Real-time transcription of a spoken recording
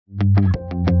Do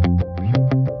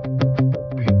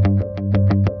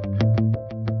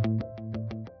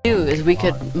is we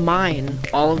could mine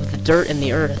all of the dirt in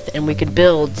the earth, and we could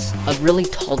build a really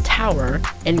tall tower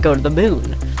and go to the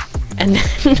moon. And then,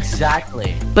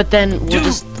 Exactly. but then we'll Dude!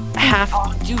 just have.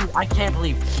 Oh, dude, I can't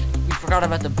believe we forgot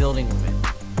about the building limit.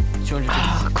 250.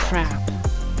 Oh crap!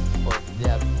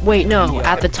 Yeah. Wait, no.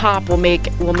 Yeah. At the top, we'll make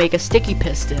a sticky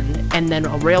piston and then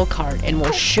a rail cart, and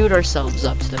we'll shoot ourselves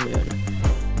up to the moon.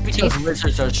 Because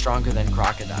lizards are stronger than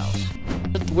crocodiles.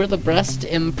 We're the best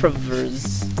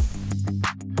improvers.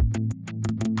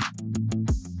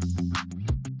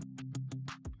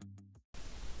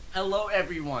 Hello,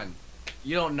 everyone.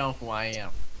 You don't know who I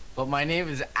am, but my name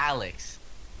is Alex.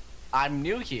 I'm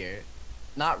new here.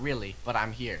 Not really, but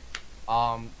I'm here.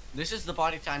 This is the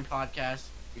Body Time Podcast.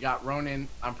 We got Ronan.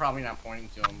 I'm probably not pointing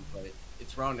to him, but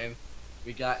it's Ronan.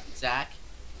 We got Zach.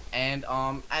 And,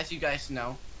 as you guys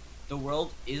know, the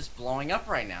world is blowing up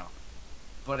right now.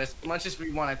 But as much as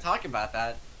we want to talk about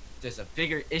that, there's a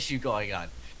bigger issue going on.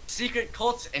 Secret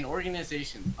cults and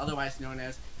organizations, otherwise known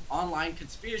as online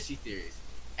conspiracy theories.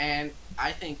 And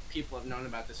I think people have known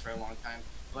about this for a long time,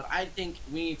 but I think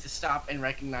we need to stop and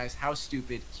recognize how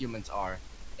stupid humans are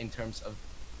in terms of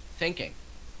thinking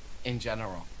in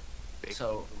general.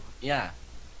 So, yeah.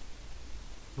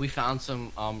 We found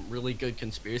some really good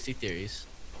conspiracy theories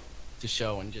to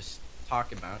show and just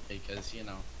talk about because, you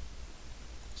know,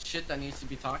 shit that needs to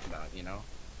be talked about, you know?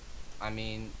 I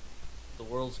mean, the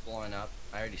world's blowing up.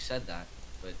 I already said that,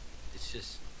 but it's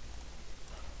just...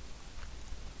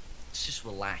 Let's just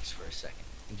relax for a second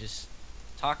and just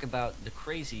talk about the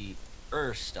crazy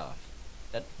Earth stuff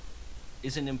that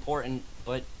isn't important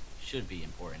but should be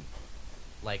important,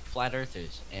 like flat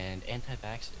earthers and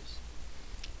anti-vaxxers.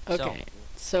 Okay,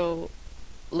 so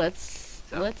let's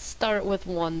start with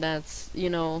one that's, you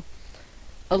know,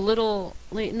 a little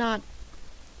like not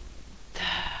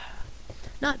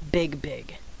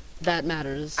big that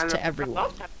matters to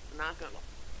everyone.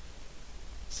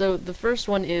 So the first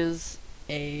one is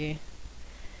a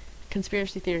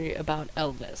conspiracy theory about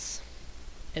Elvis.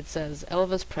 It says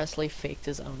Elvis Presley faked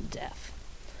his own death.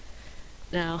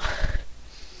 Now,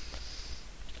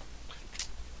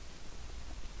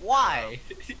 Why?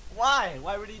 Why?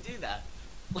 Why would he do that?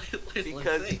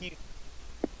 Because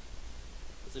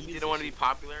he didn't want to be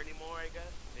popular anymore, I guess.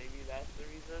 Maybe that's the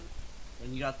reason.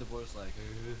 When you got the voice like,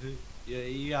 yeah,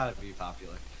 you gotta be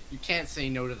popular. You can't say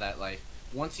no to that life.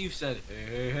 Once you've said,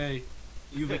 hey,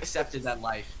 you've accepted that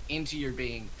life into your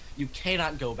being. You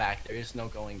cannot go back. There is no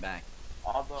going back.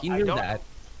 Although He knew that.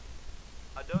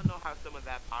 I don't know how someone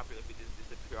that popular could just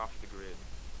disappear off the grid,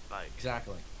 like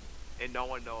Exactly. and no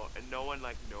one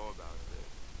like know about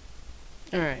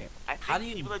it. all right. I think How do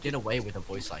you people are get just- away with a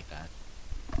voice like that?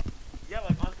 Yeah,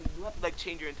 like honestly, you have to like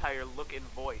change your entire look and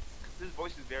voice because his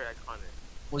voice is very iconic.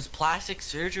 Was plastic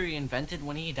surgery invented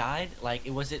when he died? Like,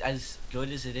 was it as good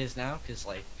as it is now? Cause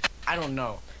like, I don't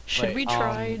know. Should but, we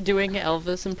try doing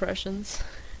Elvis impressions?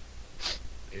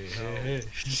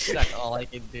 That's all I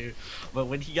can do. But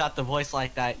when he got the voice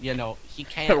like that, you know, he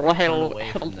can't Hello, run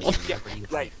away from the hello. celebrity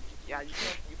Like, life. yeah, you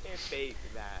can't fake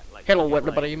that. Like, Hello, you can't,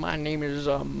 everybody. My name is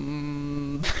Like,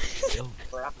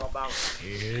 rap about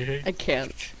I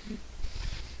can't.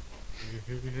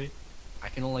 I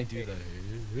can only do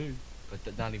the,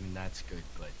 but not even that's good.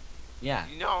 But yeah,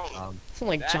 you know. Sound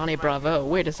like That's Johnny my- Bravo.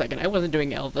 Wait a second. I wasn't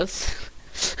doing Elvis.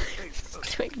 I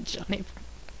was doing Johnny.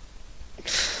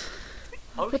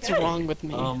 What's okay. wrong with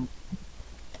me? So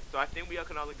I think we all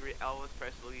can all agree Elvis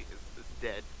Presley is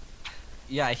dead.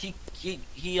 Yeah, he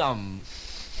He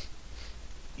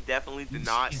definitely did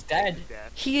not. He's dead. fake his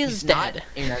death. He is He's not dead.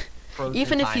 in a frozen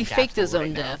Even if he time faked his capsule own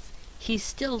right now. death, he's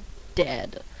still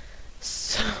dead.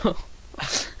 So.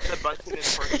 The Buckingham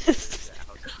person.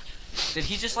 Did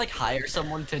he just like hire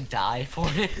someone to die for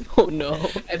him? Oh no.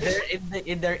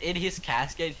 And they're in his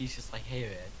casket. He's just like, hey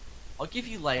man, I'll give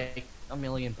you like $1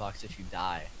 million if you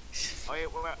die. Oh yeah,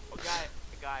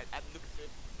 guy. At the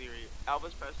Lucas theory,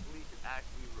 Elvis Presley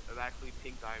is actually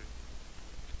Pink Diamond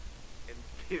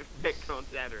and background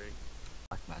shattering.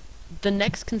 The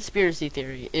next conspiracy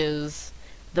theory is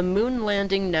the moon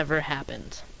landing never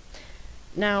happened.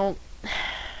 Now,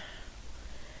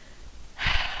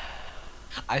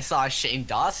 I saw a Shane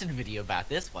Dawson video about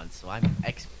this one, so I'm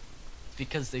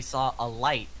because they saw a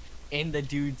light in the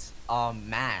dude's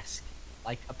mask.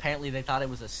 Like apparently they thought it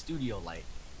was a studio light.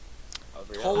 Oh,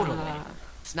 really? Totally. Ah.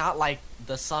 It's not like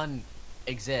the sun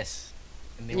exists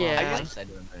and they were Yeah. on the side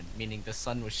of the moon, meaning the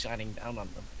sun was shining down on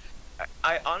them.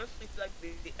 I honestly feel like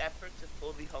the effort to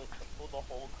fool the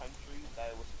whole country that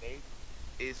it was fake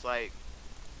is like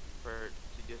for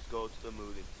to just go to the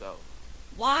moon itself.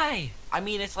 Why? I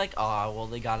mean, it's like, oh, well,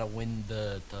 they gotta win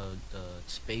the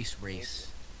space race.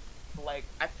 Like,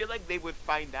 I feel like they would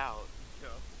find out,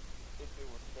 if they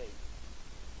were fake.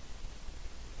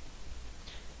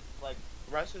 Like,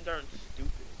 Russians aren't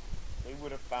stupid. They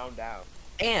would have found out.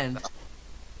 And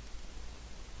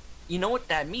you know what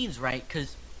that means, right?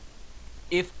 Because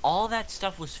if all that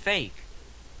stuff was fake,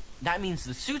 that means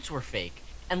the suits were fake,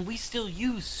 and we still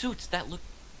use suits that look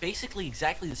basically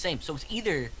exactly the same. So it's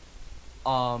either,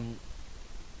 um,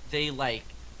 they like,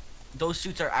 those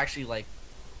suits are actually like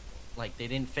they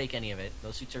didn't fake any of it.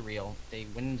 Those suits are real. They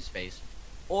went into space.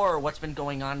 Or what's been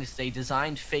going on is they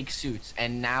designed fake suits,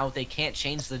 and now they can't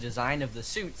change the design of the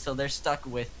suit, so they're stuck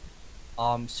with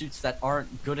suits that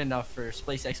aren't good enough for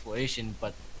space exploration,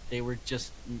 but they were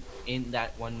just in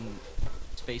that one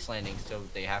space landing, so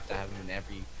they have to have them in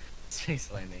every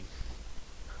space landing.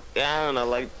 Yeah, I don't know.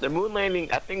 Like, the moon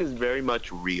landing, I think, is very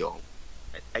much real.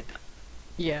 I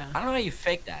Yeah. I don't know how you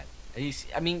fake that.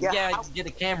 I mean, Yeah, yeah, how- you get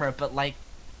a camera, but like,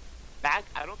 back,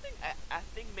 I don't think, I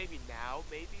think maybe now,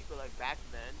 maybe, but like back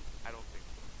then, I don't think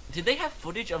so. did they have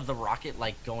footage of the rocket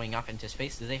like going up into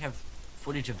space? Did they have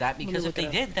footage of that? me Because if look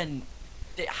it they up. did, then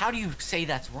how do you say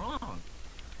that's wrong?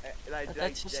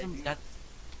 That's just some, that's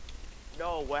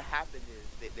No, what happened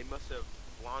is they must have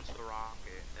launched the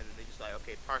rocket and then they just like,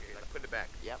 okay, park it, like put it back.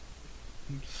 Yep.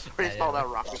 Raised all that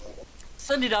rocket.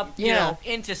 send it up, you Yeah. know,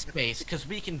 into space, because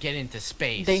we can get into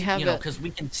space. They have you know, it- because we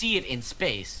can see it in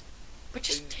space. But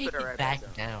just And take put it it right back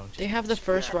back down. They Just- have the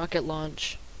first Yeah. rocket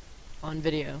launch on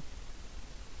video.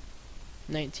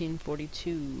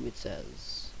 1942, it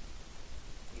says.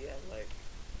 Yeah, like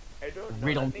I don't know.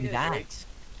 riddle I me think it's that,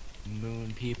 very-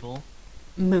 moon people.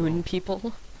 Moon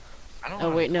people. I don't Oh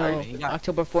know. wait, no. I mean, you got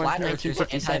October 4th, flat earthers,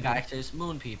 1957. anti-vaxxers,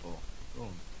 moon people.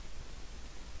 Boom.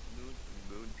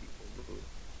 moon people.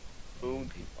 Moon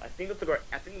people. I think it's the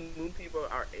I think moon people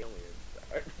are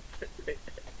aliens.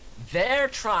 They're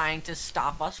trying to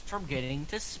stop us from getting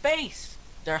to space.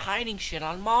 They're hiding shit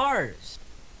on Mars.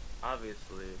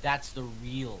 Obviously. That's the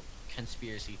real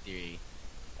conspiracy theory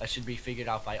that should be figured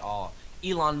out by all.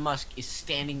 Elon Musk is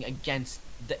standing against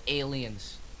the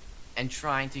aliens and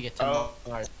trying to get to Oh.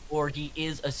 Mars, or he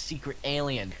is a secret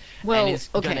alien Well, and is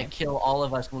okay. gonna kill all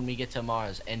of us when we get to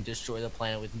Mars and destroy the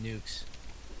planet with nukes.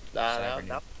 Cyber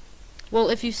nukes. Well,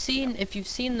 if you've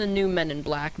seen the new Men in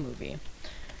Black movie,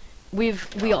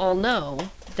 we all know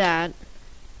that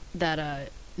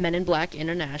Men in Black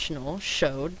International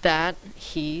showed that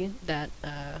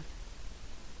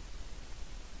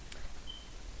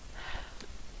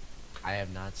I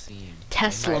have not seen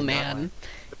Tesla I have not Man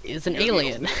is an You're the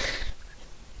alien. only-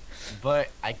 but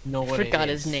I know what Forgot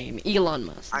it his is. name. Elon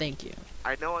Musk. I- Thank you.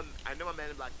 I know what Man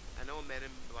in Black. I know what Man in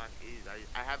Black is.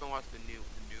 I haven't watched the new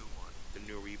one, the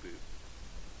new reboot.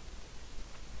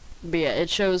 But yeah, it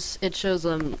shows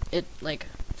it like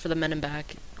for the Men in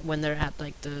Black when they're at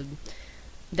like the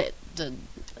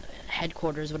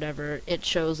headquarters, whatever. It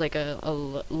shows like a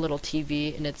little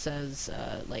TV and it says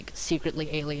like secretly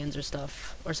aliens or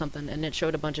stuff or something, and it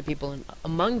showed a bunch of people, and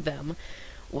among them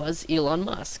was Elon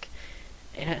Musk.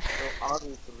 And So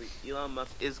obviously, Elon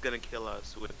Musk is gonna kill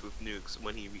us with nukes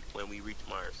when we reach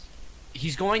Mars.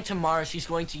 He's going to Mars. He's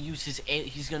going to use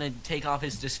he's going to take off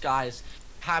his disguise,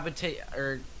 habitate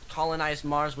or colonize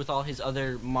Mars with all his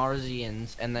other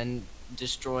Marsians, and then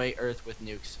destroy Earth with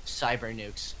nukes, cyber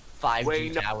nukes, 5G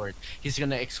Wait, no. towers. He's going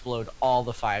to explode all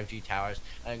the 5G towers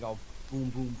and go boom,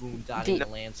 boom, boom, dotting the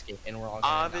landscape, and we're all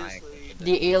going to die. Obviously,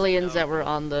 the aliens that No. were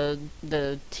on the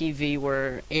TV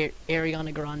were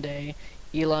Ariana Grande,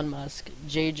 Elon Musk,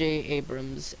 J.J.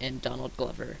 Abrams, and Donald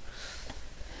Glover.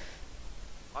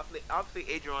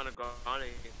 Obviously, Adriana Grande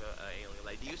is an alien.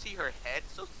 Like, do you see her head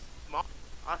so small?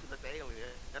 Obviously, that's an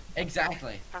alien.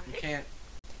 Exactly. You can't.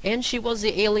 And she was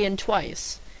the alien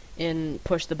twice in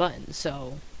Push the Button,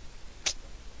 so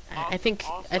I think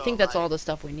Also, that's all like- the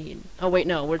stuff we need. Oh wait,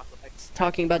 no, we're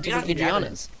talking about We have different the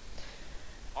Adrianas.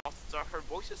 Also, her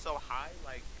voice is so high,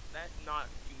 like that's not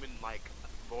human like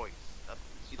voice.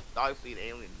 She's obviously an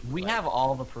alien. We Like, have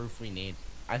all the proof we need.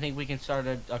 I think we can start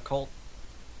a cult.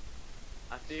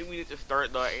 I think we need to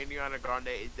start the Ariana Grande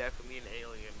is definitely an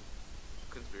alien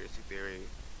conspiracy theory.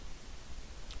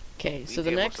 Okay, We so need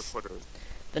the more next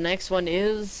supporters. one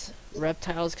is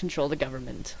reptiles control the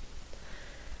government.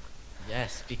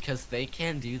 Yes, because they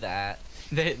can do that.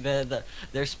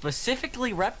 They're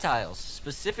specifically reptiles,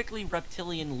 specifically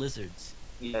reptilian lizards,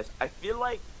 Yes, I feel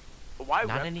like why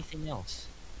not anything else.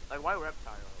 why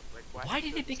reptiles? Like Why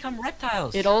did it become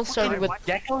reptiles? It all Fucking started with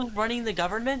geckos running the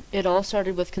government. It all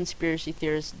started with conspiracy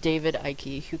theorist David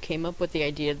Icke, who came up with the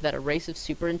idea that a race of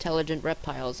super intelligent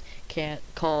reptiles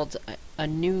called a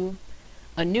new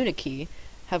Anunnaki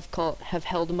have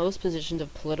held most positions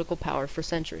of political power for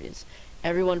centuries.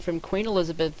 Everyone from Queen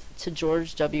Elizabeth to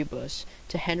George W. Bush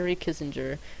to Henry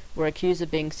Kissinger were accused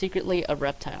of being secretly a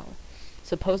reptile,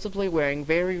 supposedly wearing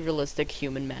very realistic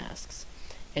human masks.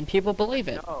 And people believe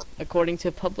it. No. According to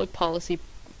a public policy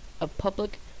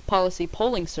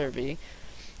polling survey,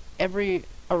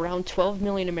 around 12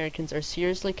 million Americans are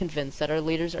seriously convinced that our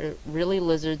leaders are really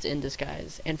lizards in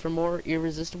disguise. And for more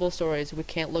irresistible stories we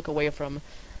can't look away from.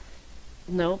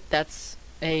 No, that's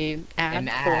an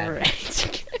ad.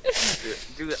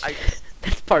 Dude, I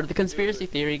That's part of the conspiracy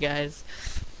theory, guys.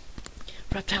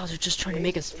 Reptiles are just trying to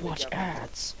make us watch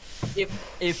ads.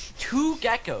 If 2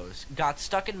 geckos got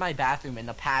stuck in my bathroom in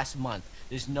the past month,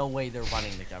 there's no way they're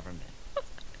running the government.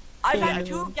 I've had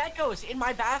 2 geckos in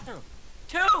my bathroom.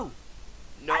 2!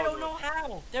 no, I don't know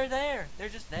how. They're there. They're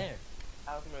just there.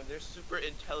 Alchemist, they're super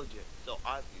intelligent, so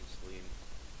obviously.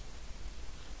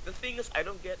 The thing is, I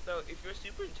don't get though. If you're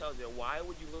super intelligent, why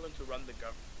would you willing to run the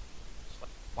government? Just like,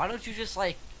 Why don't you just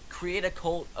like create a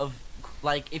cult of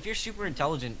like if you're super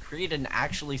intelligent, create an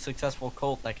actually successful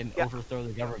cult that can Yeah. overthrow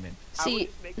the government. I would See,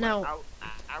 just make now, I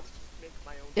would just make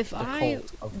my own. if The I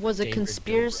cult of was a David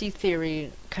conspiracy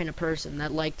theory kind of person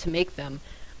that liked to make them,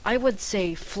 I would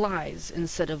say flies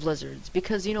instead of lizards,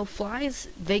 because you know flies,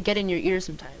 they get in your ear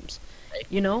sometimes,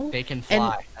 you know. They can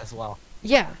fly as well.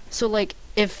 Yeah, so like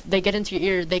if they get into your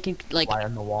ear, they can like Fly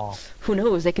on the wall. who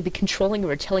knows? They could be controlling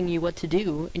or telling you what to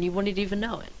do, and you wouldn't even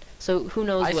know it. So who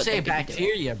knows I what say they could be doing.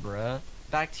 bacteria, bruh.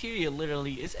 Bacteria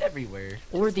literally is everywhere.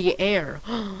 Or the air.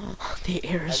 The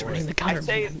air is running the I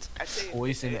say, government.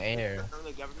 Poison if air. it's running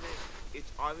the government,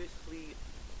 it's obviously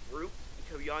fruit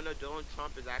because y'all know Donald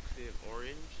Trump is actually an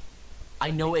orange.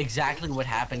 I know exactly what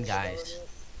happened, guys.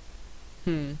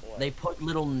 They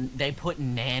put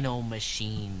nano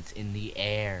machines in the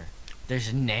air.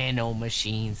 There's nano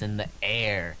machines in the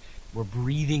air. We're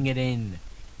breathing it in.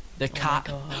 The Oh my cop.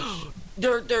 gosh.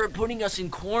 They're putting us in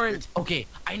quarantine. Okay,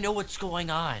 I know what's going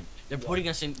on. They put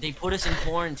us in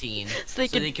quarantine So they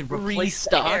could could replace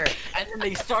the restock. air, and then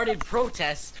they started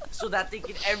protests so that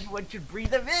everyone could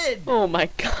breathe them in. Oh my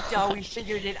god. That's how we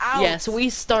figured it out. Yes, we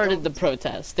started the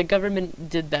protest. The government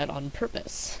did that on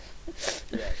purpose.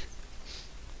 Yes.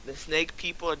 The snake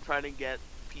people are trying to get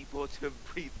people to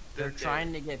breathe. They're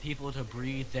trying to get people to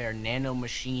breathe their nano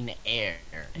machine air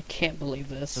I can't believe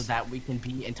this. so that we can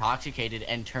be intoxicated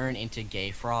and turn into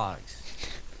gay frogs.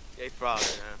 Gay frog,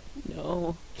 yeah.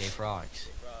 No, Gay frogs.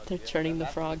 they're turning the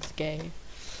frogs gay.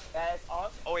 That's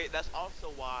also. Oh wait, that's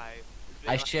also why.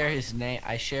 I share his name.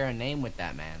 I share a name with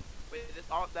that man. Wait,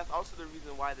 that's also the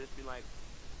reason why there's been like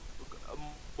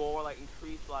more like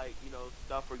increased like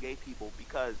stuff for gay people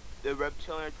because the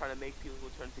reptilian are trying to make people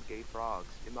turn to gay frogs.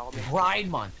 It all makes Pride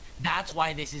Month. That's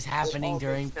why this is happening all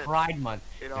during makes sense. Pride Month.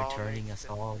 It They're all turning makes us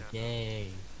sense all now. gay.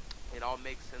 It all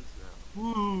makes sense now.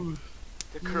 Woo.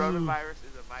 The coronavirus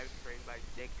is a virus created by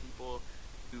sick people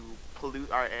to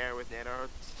pollute our air with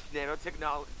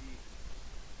nanotechnology,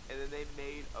 and then they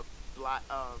made a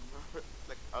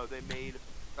they made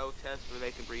protests where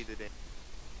they can breathe it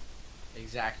in.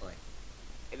 Exactly.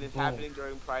 And it's Boom. happening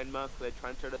during Pride Month, so they're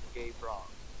trying to turn us gay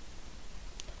frogs.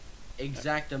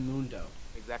 Exactamundo.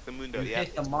 Exactamundo, You yeah.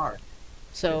 hit the mark.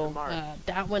 So, Mark.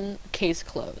 that one, case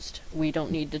closed. We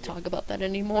don't need to talk about that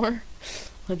anymore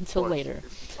until later.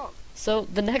 So,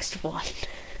 the next one.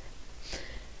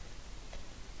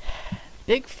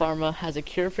 Big Pharma has a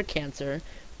cure for cancer,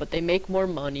 but they make more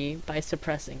money by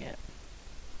suppressing it.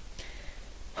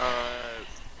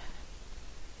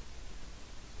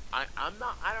 I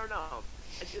don't know.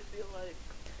 I just feel like,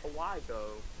 why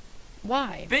though?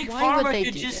 Why? Big Why would Pharma they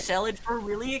could do just this? sell it for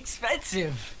really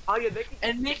expensive Oh yeah, they can.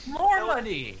 and make more No.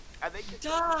 money. They can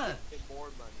Duh. get more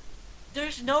money.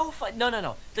 There's no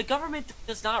no. The government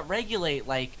does not regulate,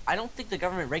 like, I don't think the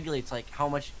government regulates, like, how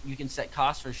much you can set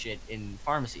costs for shit in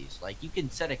pharmacies. Like, you can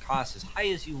set a cost as high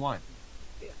as you want.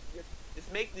 Yeah,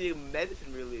 just make the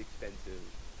medicine really expensive.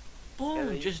 Boom,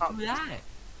 then you just prob- do that.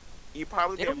 You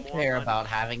probably They get don't more care money. about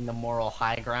having the moral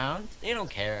high ground. They don't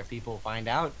care if people find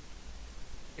out.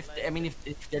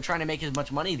 If they're trying to make as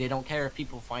much money, they don't care if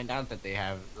people find out that they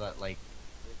have, like,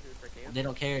 they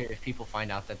don't care if people find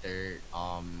out that they're,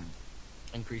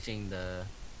 increasing the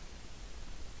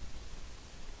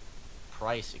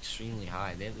price extremely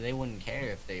high. They wouldn't care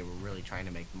if they were really trying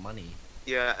to make money.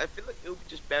 Yeah, I feel like it would be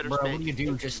just better. Bro, what spent do you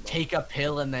do? Just take a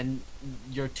pill and then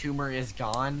your tumor is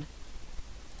gone?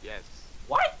 Yes.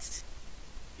 What?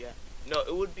 No,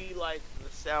 it would be like the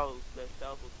cells will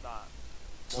stop.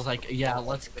 So it's like, yeah,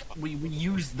 we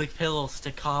use the pills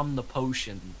to calm the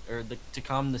potion, or to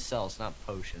calm the cells, not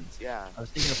potions. Yeah. I was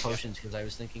thinking of potions because I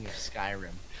was thinking of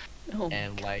Skyrim. Oh,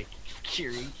 and like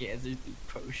curing cancer through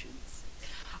potions.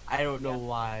 I don't know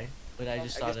why, but I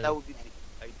just I thought guess of. that would be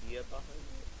the idea behind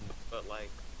it. But like,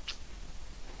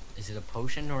 Is it a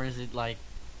potion or is it like,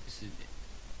 is it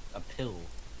a pill?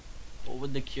 What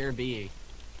would the cure be?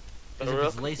 the Because if real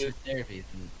it's laser therapy,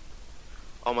 then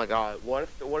oh my god, what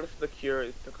if the cure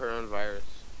is the coronavirus?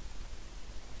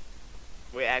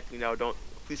 Wait, actually no, don't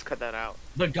please cut that out.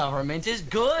 the government is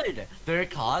good. They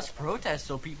cause protests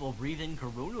so people breathe in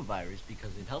coronavirus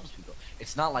because it helps people.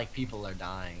 It's not like people are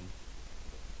dying.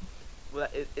 Well,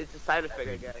 it's a side effect,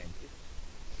 I guess.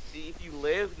 See, if you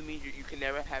live, it means you can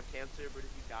never have cancer, but if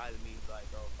you die, it means like,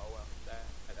 oh well,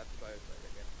 that's a side effect, I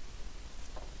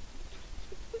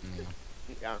guess. Yeah.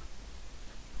 Yeah.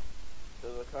 So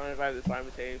the coronavirus is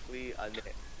simultaneously a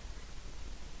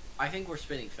I think we're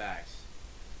spitting facts.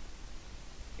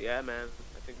 yeah, man.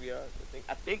 I think we are.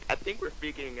 I think we're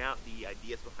figuring out the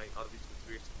ideas behind all these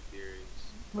conspiracy theories.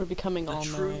 we're becoming The all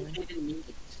true knowing. hidden meanings.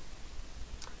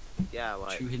 Yeah,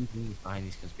 like True hidden meanings behind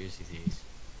these conspiracy theories.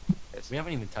 it's, We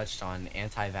haven't even touched on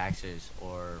anti-vaxxers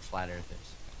or flat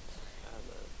earthers.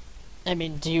 yeah, I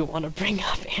mean, do you want to bring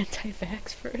up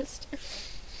anti-vax first?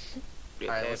 man.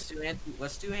 All right,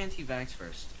 let's do anti-vax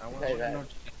first. I want to Anti-vax. know.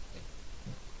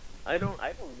 I don't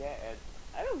get it.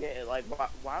 I don't get it. Like,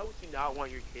 why would you not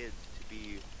want your kids to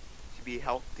be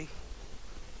healthy?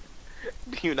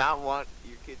 Do you not want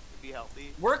your kids to be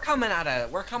healthy? We're coming out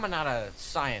of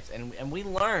science, and we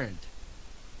learned.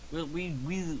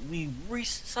 We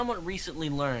somewhat recently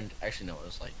learned. Actually, no, it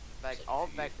was like. Like It's like all a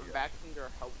few years ago. vaccines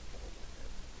are helpful.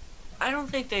 I don't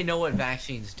think they know what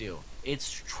vaccines do.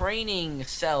 It's training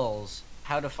cells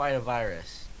how to fight a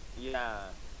virus. Yeah,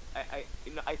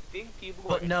 I think people.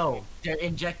 But are- no, they're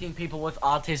injecting people with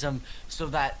autism so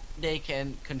that they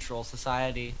can control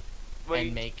society Wait,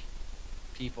 and make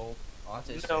people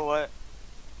autistic. you know what?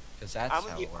 Because that's I'm how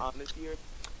gonna it be works. honest here.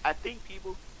 I think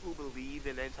people who believe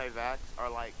in anti-vax are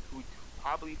like who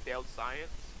probably failed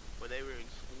science when they were in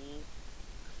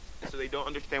school, so they don't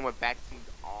understand what vaccines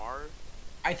are.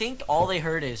 I think all they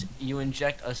heard is you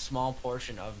inject a small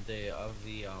portion of the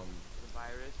The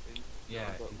virus and Yeah,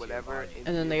 into your whatever. body. into And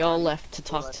then your they all body. left to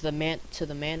talk Like- to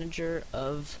the manager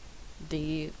of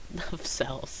the of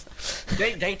cells.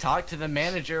 they talked to the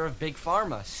manager of Big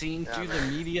Pharma, seeing Yeah, through the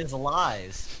man. media's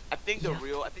lies. I think Yeah.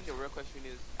 I think the real question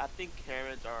is, I think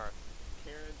Karens are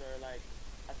like,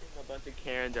 I think a bunch of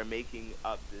Karens are making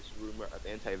up this rumor of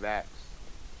anti-vax,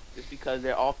 just because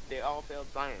they all failed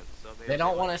science, so They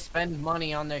don't want to spend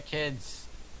money on their kids.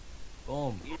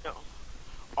 Boom. You know,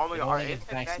 oh my They god, don't are want to get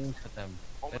anti-vax vaccines with them.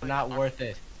 oh They're my not God, worth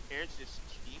it. parents just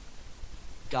cheap?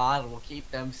 God will keep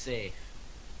them safe.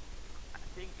 I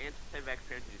think anti-vax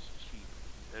parents are just cheap.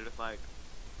 They're just like,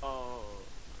 oh,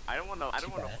 I don't want bad. to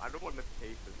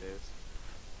pay for this.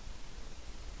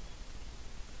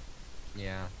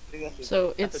 Yeah. I think that's So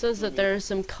it that's a says true that there are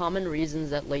some common reasons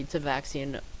that lead to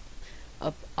vaccine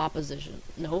opposition.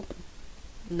 Nope.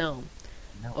 No.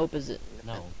 No. Opposite.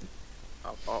 No.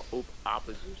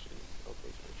 opposition.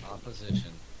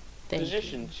 Opposition. Thank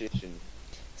you. Position.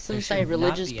 Some There cite should not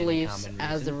religious be any beliefs common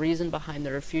as the reason. reason behind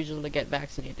the refusal to get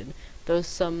vaccinated,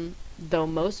 though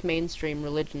most mainstream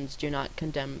religions do not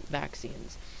condemn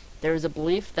vaccines. There is a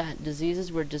belief that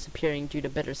diseases were disappearing due to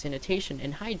better sanitation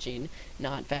and hygiene,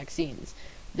 not vaccines.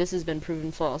 This has been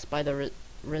proven false by the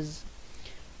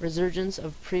resurgence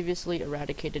of previously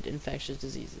eradicated infectious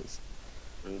diseases.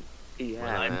 Yeah,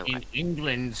 Well, I man, mean,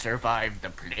 England survived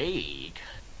the plague.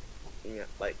 yeah,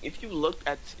 like if you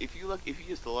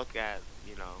just look at,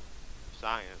 you know,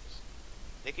 science,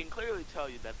 they can clearly tell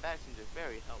you that vaccines are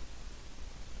very helpful.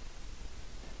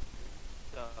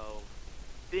 So,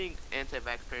 I think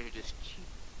anti-vax parents are just cheap.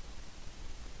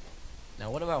 Now,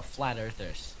 what about flat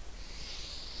earthers?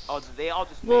 Oh, they all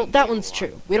just Well, make that game one's a lot.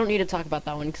 true. We don't need to talk about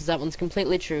that one because that one's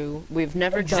completely true. We've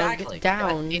never dug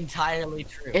down. That's entirely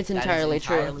true. It's That is entirely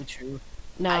true. entirely true.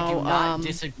 Now, I do not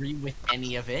disagree with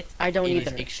any of it. I don't It is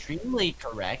either. extremely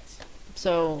correct,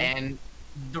 So and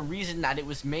the reason that it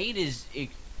was made is it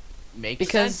makes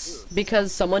sense.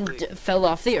 because someone fell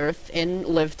off the earth and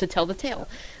lived to tell the tale.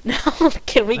 Now,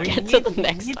 can we get to the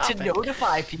next We need topic? to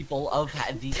notify people of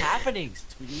these happenings.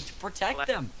 We need to protect Like-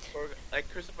 them. Or, like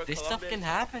Christopher This Columbus, stuff can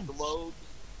happen. globes,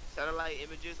 satellite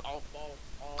images, all fall.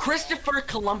 All Christopher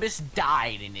Columbus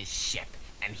died in his ship,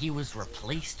 and he was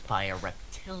replaced by a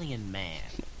reptilian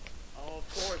man. Oh, of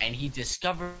course. And he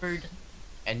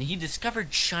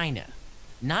discovered China,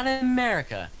 not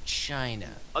America, China.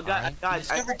 Oh, guys, alright? guys,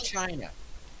 he discovered China,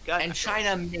 Guys, and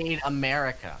China made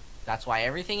America. That's why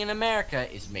everything in America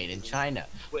is made in China,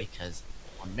 Wait. because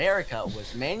America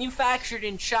was manufactured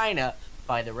in China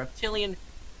by the reptilian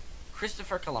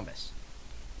Christopher Columbus.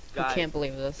 I Guys, can't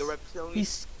believe this. the reptilian, He's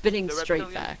spitting the straight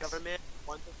reptilian facts. government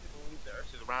wants us to believe the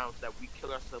Earth is round, so that we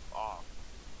kill ourselves off.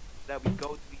 That we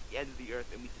go to the end of the Earth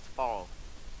and we just fall.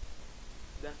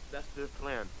 That's their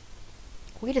plan.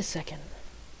 Wait a second.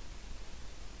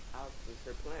 That's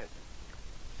their plan.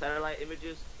 Satellite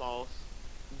images, false.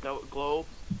 Globes,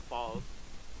 false.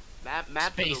 Maps are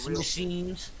Space the real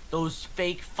machines, those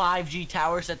fake 5G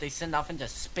towers that they send off into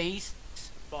space,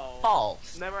 false.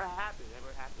 false. Never happened.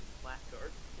 Never happened. Flat. The Earth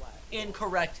is flat.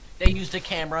 Incorrect. They used a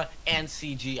camera and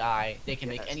CGI. They can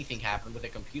make Yes. anything happen with a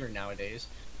computer nowadays.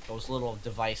 Those little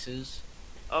devices.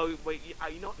 Oh wait,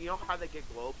 you know how they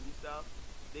get globes and stuff?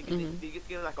 They just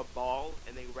get like a ball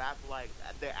and they wrap like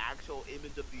the actual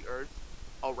image of the Earth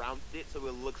around it, so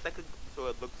it looks like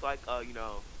you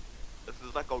know, this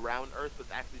is like a round Earth, but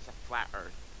it's actually just a flat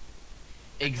Earth.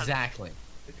 Exactly.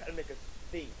 They try to make us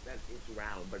think that it's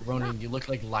round, but it's Ronan, you look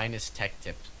like Linus Tech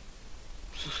Tips.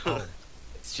 not. Oh,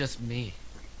 it's just me.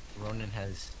 Ronan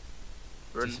has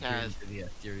Ronan disappeared has. into the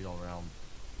ethereal realm.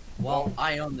 Well,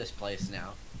 I own this place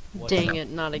now. What's Dang up, it,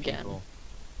 not again. people?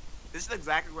 This is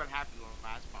exactly what happened on the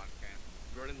last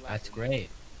podcast. Ronan left. That's and- great.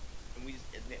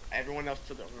 And everyone else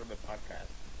took over the podcast.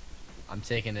 I'm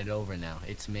taking it over now.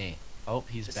 It's me. Oh,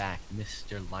 he's back.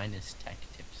 Mr. Linus Tech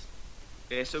Tips.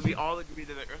 Yeah, so we all agree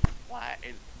that the Earth is flat,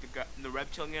 and the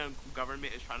reptilian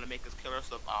government is trying to make us kill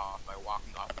ourselves off by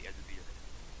walking off the edge of the Earth.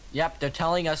 Yep, they're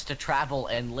telling us to travel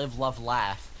and live, love,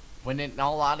 laugh. When in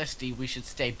all honesty, we should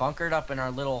stay bunkered up in our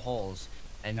little holes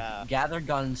and gather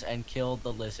guns and kill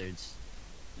the lizards.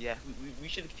 Yeah, we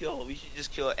should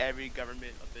just kill every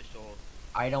government official.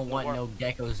 I don't want Or- no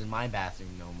geckos in my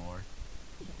bathroom no more.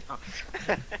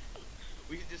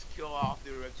 We should just kill off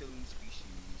the reptilian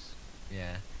species.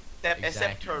 Yeah. Except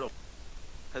Exactly. turtles.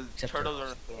 Because Except turtles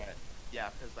turtles. are a threat. Yeah,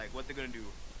 because like, what they're gonna do?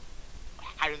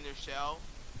 Hide in their shell?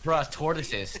 Bruh,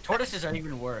 tortoises. Tortoises are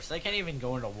even worse. They can't even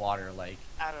go into water, like...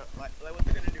 I don't like what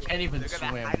they're gonna do. Can't even they're gonna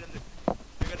swim. Hide in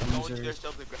they're gonna go into their Losers.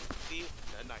 shells aggressively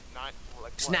and not like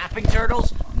what? Snapping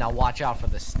turtles? Now watch out for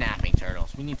the snapping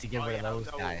turtles. We need to get Oh, rid of yeah, those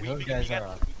no, guys. we- Those we guys gotta-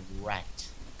 are a threat.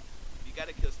 You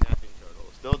gotta kill snapping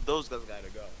turtles. Those guys gotta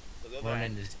go. So those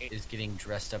Ronan guys- is getting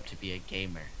dressed up to be a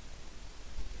gamer.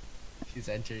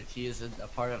 He is a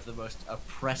part of the most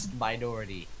oppressed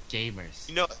minority, gamers.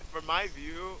 You know, from my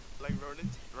view, like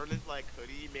Ronan's like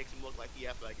hoodie makes him look like he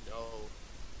has like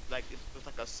it's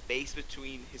like a space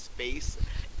between his face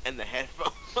and the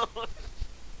headphone.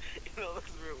 You know, it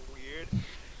looks real weird.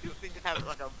 You think to have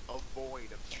like a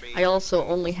void of space. I also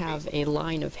between only his have face. a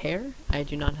line of hair. I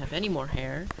do not have any more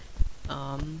hair.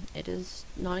 It is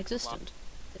non-existent.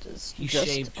 It is He just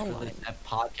shaved a for line. this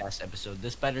podcast episode.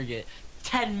 This better get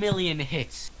 10 million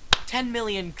hits, 10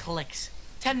 million clicks,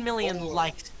 10 million Oh.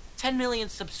 likes, 10 million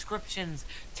subscriptions,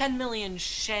 10 million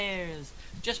shares,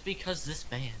 just because this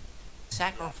man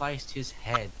sacrificed his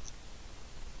head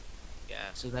Yeah.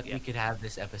 so that Yeah. we could have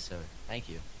this episode. Thank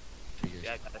you for your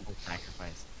Yeah. It's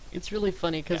sacrifice. really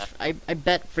funny because I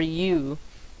bet for you,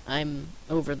 I'm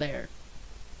over there,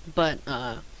 but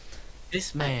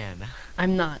This man.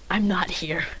 I'm not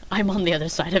here. I'm on the other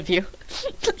side of you.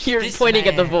 You're This pointing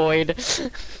at the man. void.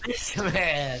 This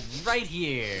man. Right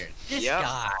here. This Yep.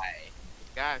 guy.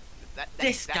 Guy,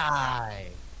 This that guy.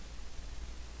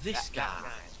 This That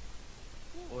guy.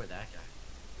 Or that guy.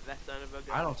 That son of a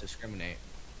gun. I don't discriminate.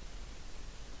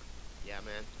 Yeah,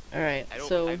 man. All right, I don't.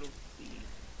 so I don't see.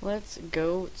 let's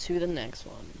go to the next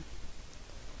one.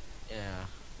 Yeah.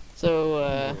 So More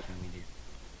than we do.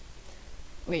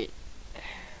 wait,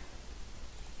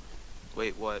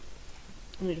 Wait, what?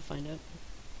 I need to find it.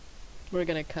 We're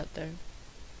gonna cut there.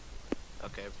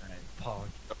 Okay, Alright,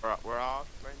 Pog. we're off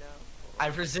right now.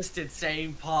 I've resisted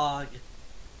saying Pog.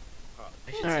 Oh,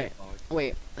 I should Alright. say Pog.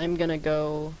 Wait, I'm gonna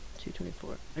go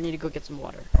 224. I need to go get some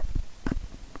water.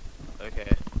 Okay.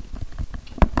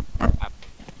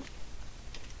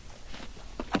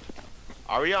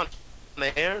 Are we on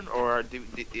the air or are we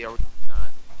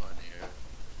not on air?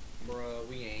 Bruh,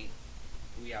 we ain't.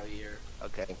 We out here.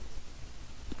 Okay.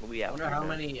 We I out.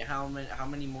 wonder how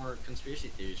many more conspiracy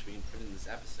theories we can put in this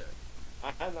episode.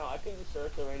 I don't know. I can just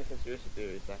search the random conspiracy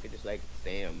theories. I could just like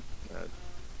Sam.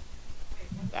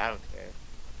 I don't care.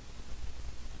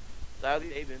 So how's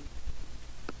your day been?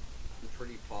 I'm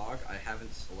pretty Pog. I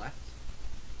haven't slept.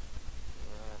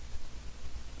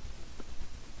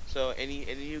 So any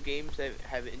new games that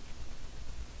have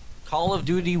Call of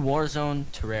Duty Warzone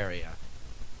Terraria.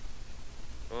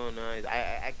 Oh no,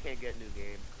 I can't get new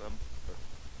games.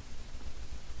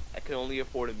 I can only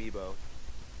afford Amiibo.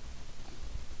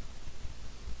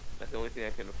 That's the only thing I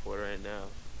can afford right now.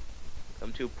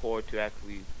 I'm too poor to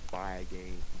actually buy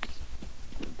games.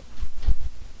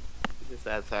 It's a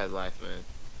sad, sad life, man.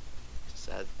 It's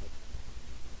a sad.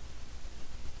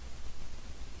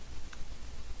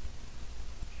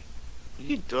 What are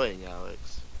you doing,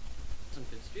 Alex? Some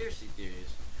conspiracy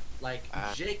theories, like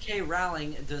Ah. J.K.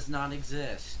 Rowling does not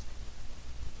exist.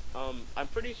 I'm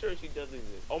pretty sure she doesn't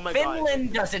exist. Oh my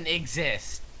Finland doesn't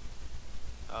exist.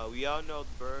 god. We all know the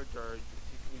birds are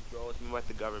secretly drones made by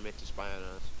the government to spy on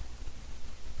us.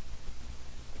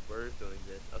 The birds don't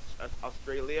exist.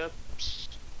 Australia? Psst.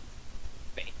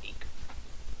 Fake.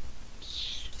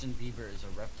 Justin Bieber is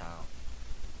a reptile.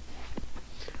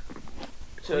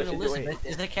 So Queen Elizabeth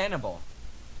is a cannibal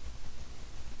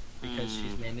because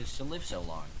she's Hmm. managed to live so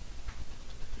long.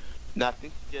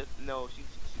 Nothing. Just no. She's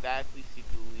actually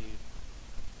secretly.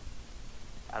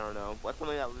 I don't know. What's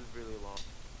something that lives really long?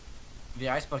 The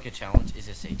Ice Bucket Challenge is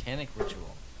a satanic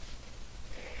ritual.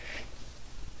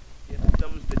 It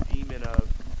summons the demon of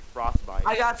frostbite.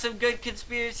 I got some good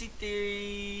conspiracy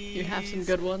theories. You have some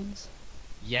good ones.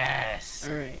 Yes.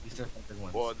 Alright. These are some good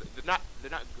ones. Well, they're not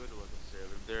good ones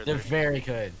necessarily. They're very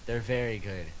good. They're very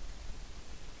good.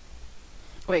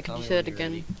 Wait, Tell could you me say when it you're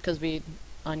again? ready. Because we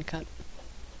uncut.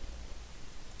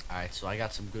 Alright, so I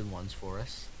got some good ones for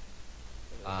us.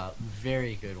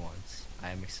 Very good ones. I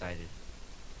am excited.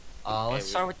 Let's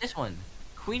start with this one.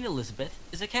 Queen Elizabeth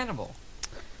is a cannibal.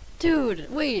 Dude,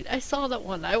 wait, I saw that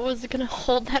one. I was gonna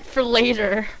hold that for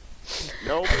later.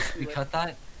 Nope. We cut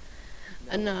that?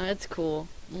 Nah, it's cool.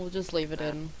 We'll just leave it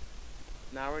in.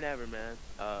 Now or never, man.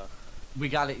 We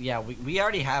got it. Yeah, we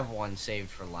already have one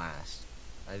saved for last.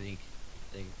 I think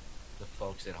the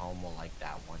folks at home will like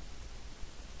that one.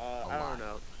 I lot. don't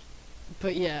know.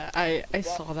 But yeah, I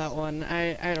saw that one.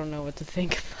 I don't know what to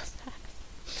think about that.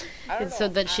 I don't It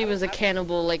said know. that she was a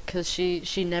cannibal, like, cause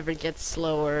she never gets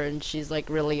slower and she's like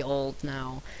really old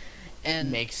now.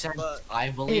 And Makes sense. but- I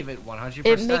believe it 100%.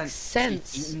 it makes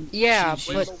sense. Yeah,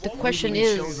 but the question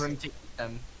is, children to eat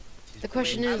them. The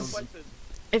question Wait, is, what does-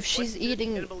 if what she's does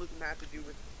eating, cannibalism have to do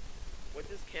with? What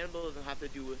does cannibalism have to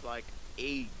do with like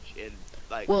age and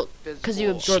like? well, because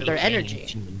you physical- absorb their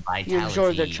energy, you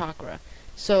absorb their chakra.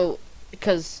 So,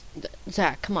 because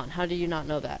Zach, come on, how do you not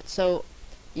know that? So,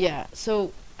 yeah.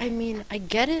 So, I mean, I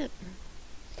get it,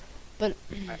 but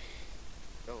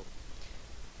No.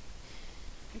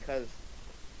 Because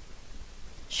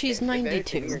she's if anything,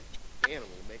 92. you're an animal,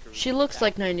 make her She looks fat.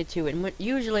 like 92, and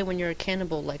usually when you're a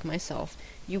cannibal like myself,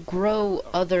 you grow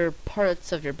other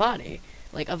parts of your body,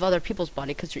 like of other people's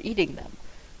body, because you're eating them.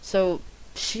 So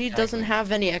she doesn't Exactly.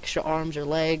 have any extra arms or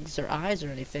legs or eyes or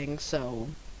anything, so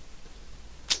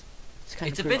it's kind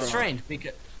It's of a bit strange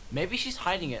because maybe she's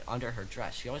hiding it under her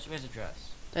dress. She always wears a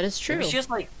dress. That is true. Maybe she has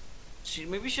like,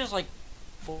 maybe she has like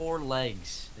 4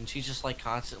 legs, and she's just like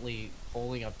constantly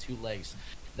holding up 2 legs.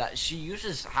 That she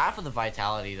uses half of the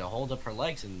vitality to hold up her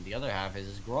legs, and the other half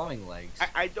is growing legs.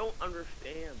 I don't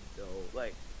understand though.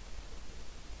 Like,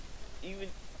 even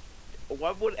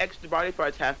what would extra body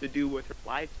parts have to do with her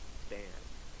lifespan?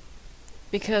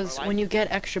 Because Or when you life-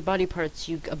 get extra body parts,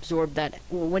 you absorb that.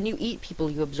 Well, when you eat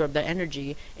people, you absorb their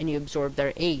energy and you absorb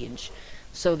their age.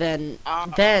 So then,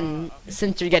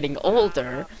 since you're getting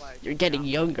older, you're getting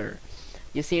younger.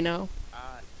 You see now?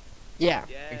 Yeah.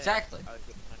 Exactly.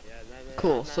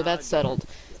 Cool. So that's settled.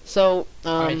 So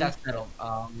Alright, that's settled.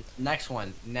 Next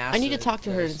one. NASA. I need to talk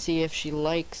to her and there's- see if she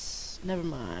likes. Never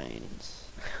mind.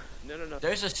 No.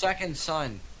 There's a second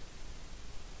sun.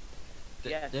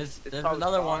 Yes, There's it's called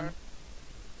another star. one.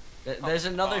 There's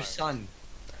another star. sun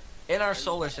in our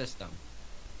solar system.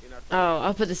 Oh, I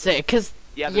was about to say, because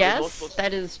Yeah, there's yes, multiple-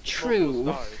 that is multiple true.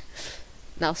 stars.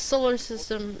 Now, solar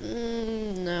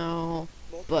system, no.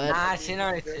 But- Nah, it's in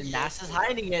our. NASA's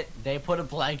hiding it. They put a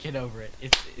blanket over it.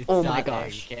 It's Oh not my there,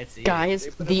 gosh. You can't see it. Guys,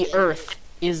 They put a the blanket- Earth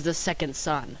is the second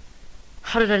sun.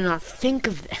 How did I not think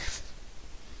of this?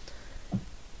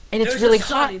 And it's There's really a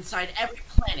sun hot. inside every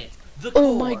planet. The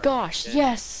Oh my core. gosh, Yeah.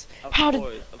 yes. Of How did we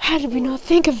course. not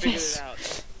think of Figured this? it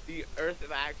out. The Earth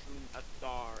is actually a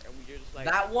star, and we're just like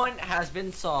That one has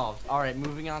been solved. All right,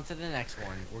 moving on to the next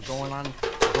one. We're going on.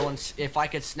 If I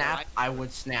could snap, I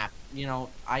would snap. You know,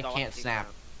 I So can't think snap.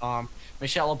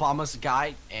 Michelle Obama's a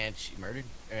guy, and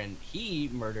he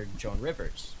murdered Joan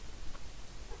Rivers.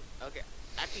 Okay,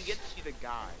 I can get to see the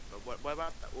guy, but what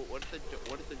about what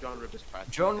is the John Rivers press?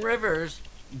 Joan Rivers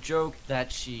joked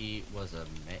that she was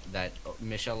that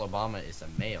Michelle Obama is a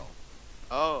male.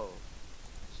 Oh,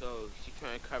 so she's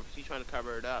trying to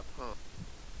cover it up, huh?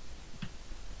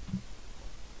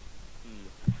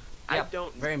 I Yep,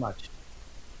 don't. very much.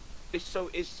 Is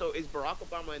Barack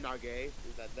Obama not gay?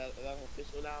 Is that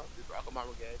official now? Is Barack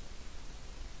Obama gay?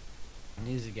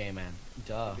 He's a gay man.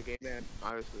 Duh. He's a gay man,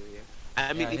 obviously. Yeah.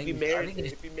 I mean, I if you think- I married, think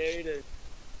he's- if you married a,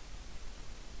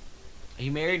 He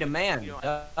married a man. You know,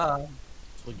 Duh.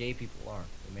 That's what gay people are.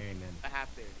 They marry men. what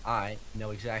happened? I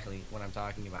know exactly what I'm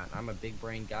talking about. I'm a big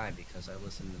brain guy because I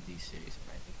listen to these series and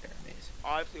I think they're amazing.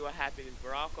 Obviously, what happened is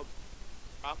Barack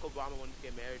Obama wanted to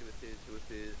get married with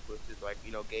his like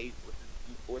gay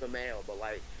with a male, but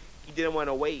like he didn't want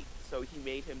to wait, so he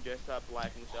made him dress up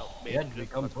like himself. Made He had him to dress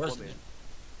become up as a woman. president.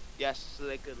 Yes, so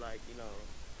they could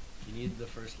You need the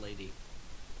first lady.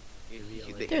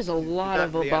 There's a lot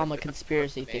of they Obama are-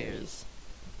 conspiracy man. theories.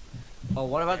 Oh,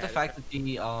 what about Yeah, the fact that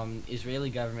the Israeli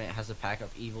government has a pack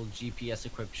of evil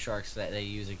GPS-equipped sharks that they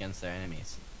use against their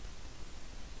enemies?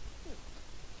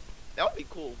 That would be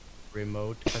cool.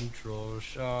 Remote control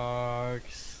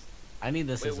sharks. I need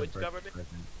this Wait, as a which birthday government?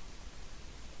 present.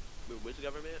 Wait, which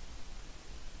government?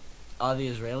 The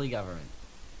Israeli government.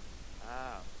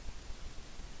 Ah.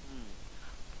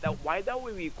 Why that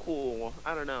would be cool?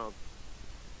 I don't know.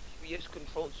 We just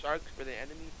control sharks for the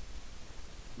enemy.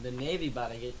 The Navy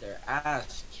about to get their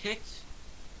ass kicked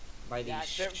by these Yeah,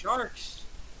 they're- sharks.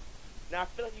 Now I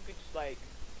feel like you could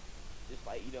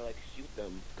just shoot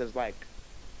them because like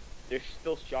they're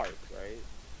still sharks, right?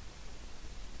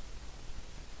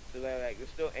 So they're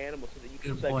still animals, so that you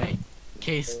can Good just, like, point.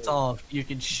 Case solved. You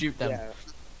can shoot them. Yeah.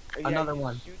 Another you can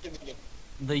one. shoot them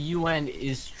in The UN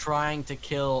is trying to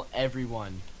kill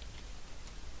everyone.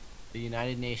 The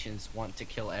United Nations want to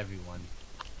kill everyone.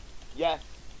 Yes,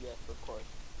 of course.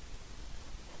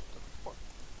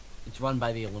 It's run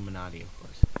by the Illuminati, of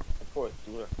course. Of course.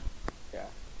 Yeah.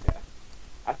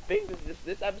 I think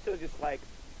this episode is just like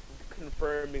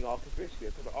confirming all conspiracy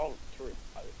theories because they're all true.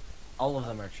 All of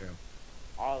them are true.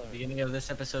 All At of the them. beginning of this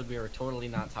episode, we were totally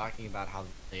not talking about how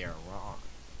they are wrong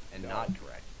and No. not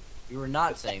correct. We were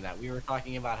not saying that. We were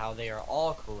talking about how they are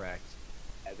all correct.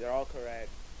 Yeah, they're all correct.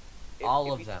 All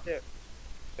if of we them. say-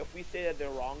 If we say that they're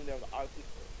wrong, they're obviously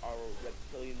our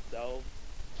reptilian selves.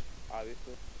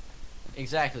 Obviously.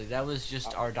 Exactly. That was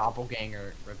just our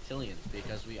doppelganger reptilians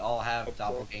because we all have Of course.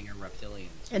 doppelganger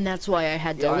reptilians. And that's why I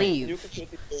had to Yeah, new leave.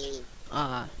 conspiracy theories.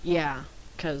 Yeah,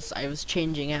 because I was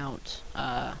changing out,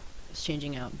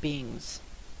 beings.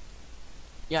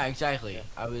 Yeah, exactly.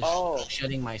 I was Oh,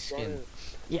 shedding my skin.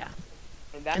 Yeah.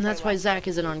 And And that's why last Zach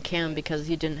isn't episode on cam said- because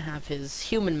he didn't have his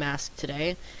human mask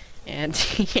today. And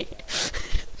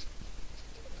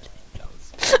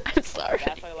I'm sorry.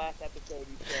 That's why last episode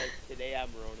you said today I'm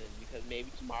Ronan because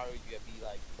maybe tomorrow you could be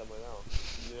like someone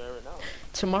else. You never know.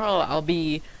 Tomorrow I'll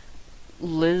be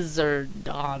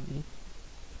Lizardon.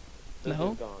 This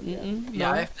No? is gone, yeah. Mm-mm, Yeah,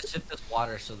 no? I have to sip this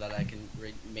water so that I can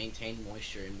maintain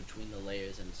moisture in between the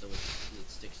layers and so it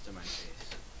sticks to my face.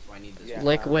 So I need this. Yeah.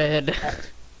 Liquid.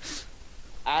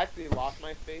 I actually lost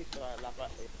my face, so I left my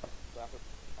face. No,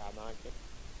 I can't.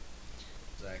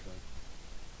 Exactly.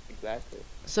 Exactly.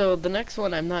 So the next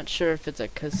one, I'm not sure if it's a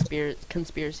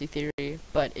conspiracy theory,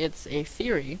 but it's a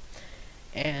theory,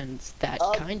 and that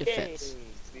kind of fits.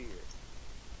 Fear.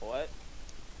 What?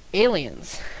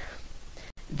 Aliens.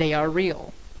 They are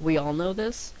real. We all know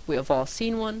this. We have all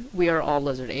seen one. We are all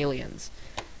lizard aliens.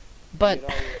 But You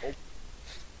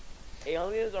know,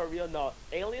 aliens are real. No,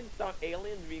 aliens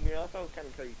being real. That sounds kind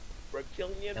of crazy.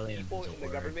 Reptilian Aliens people is a in the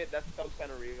word. government. That sounds kind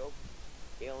of real.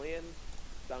 Aliens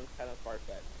sounds kind of far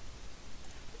fetched.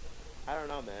 I don't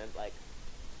know, man. Like,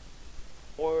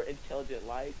 or intelligent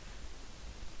life.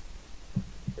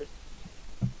 There's-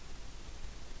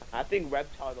 I think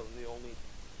reptiles are the only.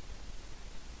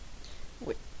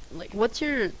 like, what's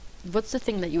the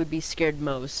thing that you would be scared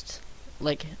most,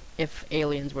 like, if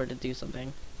aliens were to do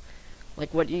something?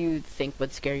 Like, what do you think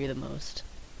would scare you the most?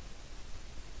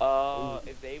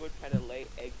 If they would try to lay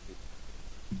eggs.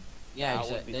 Yeah, that would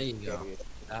exactly. be There you the go. scariest.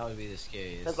 That would be the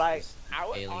scariest. Cause like this I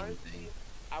would alien honestly, thing.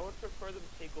 I would prefer them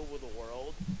to take over the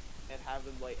world and have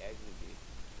them lay eggs with me.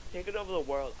 Taking over the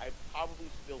world, I'd probably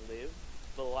still live,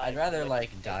 but like I'd rather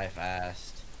like die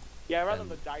fast. Yeah, I'd rather than-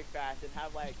 them die fast and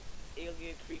have like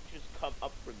alien creatures come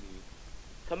up for me.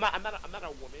 I'm not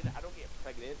a woman. I don't get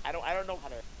pregnant. I don't know how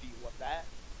to deal with that.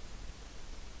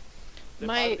 They're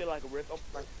My- probably like rip open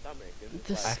my stomach. And it's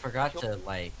This- I like, forgot kill to me.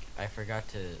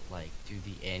 like do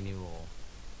the annual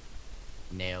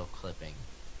nail clipping.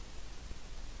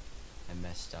 I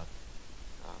messed up.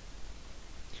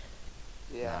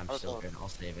 Yeah, Nah, I'm I still don't know. good. I'll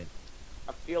save it.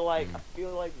 I feel like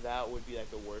Mm. that would be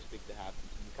like the worst thing to happen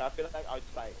to me. 'Cause I feel like I'd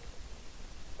like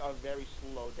a very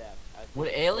slow death. I feel Would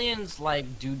like- aliens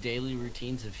like do daily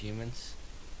routines of humans?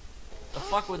 The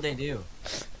fuck would they do?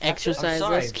 Exercise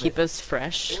sorry, us, keep us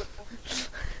fresh, It would-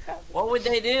 What would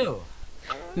they do?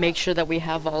 make sure that we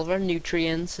have all of our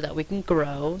nutrients so that we can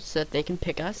grow, so that they can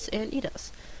pick us and eat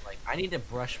us. Like, I need to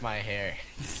brush my hair.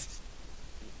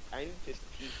 I need to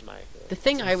teach my. The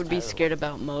thing I would be Terrible. scared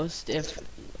about most if,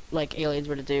 like, aliens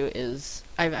were to do is,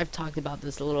 I've talked about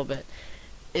this a little bit,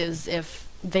 is if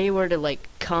they were to, like,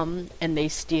 come and they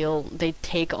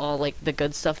take all, like, the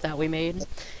good stuff that we made,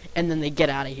 and then they get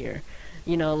out of here.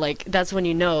 You know, like, that's when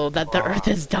you know that the Earth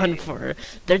is done for.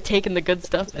 They're taking the good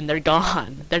stuff and they're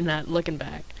gone. They're not looking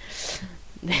back.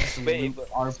 Salute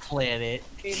our planet.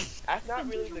 I mean, that's not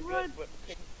really the good,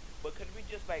 but could we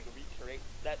just like recreate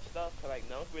that stuff? Cause like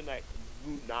now we're like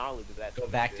new knowledge of that. Go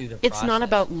back through the It's not process.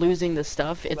 about losing the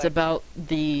stuff, it's Like- about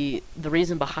the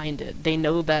reason behind it. They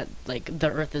know that, like, the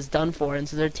Earth is done for, and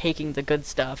so they're taking the good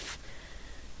stuff,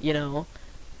 you know?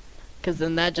 Because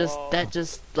then that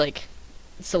just, like,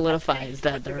 solidifies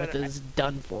that the Earth is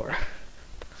done for. I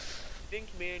think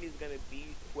humanity's gonna be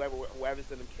whoever's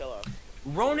gonna kill us.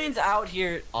 Ronan's out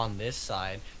here on this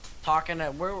side talking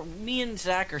that me and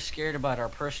Zach are scared about our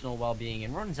personal well-being,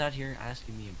 and Ronan's out here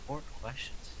asking me important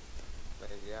questions.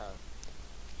 Like, yeah.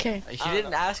 Okay. She don't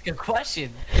didn't know. ask a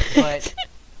question, but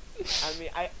I mean,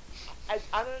 I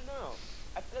don't know.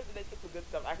 I feel like if they took the good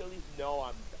stuff, I can at least know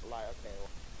I'm like, okay.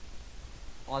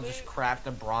 I'll just craft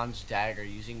a bronze dagger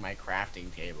using my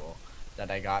crafting table that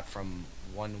I got from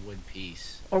one wood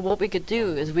piece. Or what we could do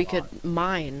is we could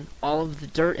mine all of the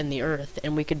dirt in the Earth,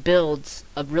 and we could build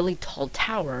a really tall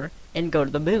tower and go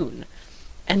to the moon.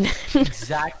 And then,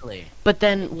 Exactly. but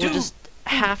then we'll Dude, just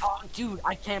have... Oh, dude,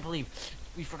 I can't believe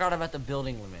we forgot about the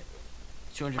building limit.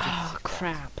 256. Oh,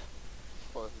 crap.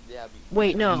 Well, yeah,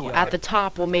 Wait, no. Yeah. At the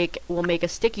top, we'll make a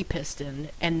sticky piston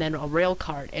and then a rail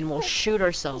cart, and we'll shoot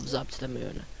ourselves up to the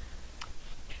moon.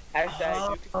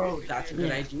 Oh, that's a good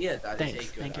Yeah. idea. That is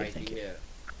Thanks, a good thank you, idea. thank you.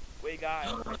 Wait, guys.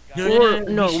 No, Or no,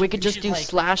 no, we we should- could we just should, do like-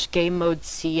 slash game mode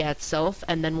C at self,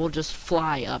 and then we'll just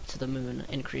fly up to the moon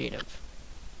in creative.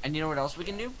 And you know what else we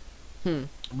can do? Hmm.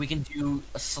 We can do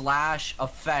a slash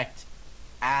effect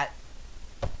at.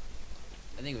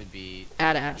 I think it would be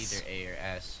At S. either A or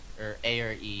S or A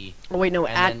or E. Oh wait, no,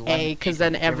 and at then A, because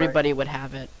then levitation. everybody would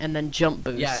have it, and then jump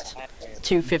boost. Yeah.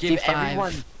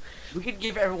 255. We could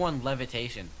give everyone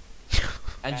levitation.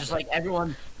 And just like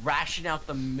everyone ration out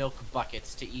the milk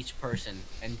buckets to each person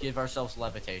and give ourselves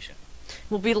levitation.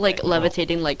 We'll be like Okay, well-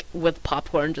 levitating, like with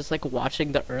popcorn, just like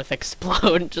watching the Earth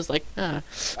explode, just like ah.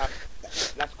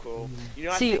 That's cool. You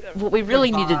know, I See, think that- what we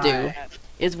really need to do Goodbye.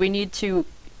 is we need to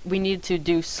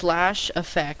do slash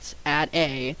effect at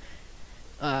A,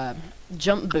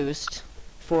 jump boost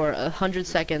for 100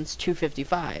 seconds,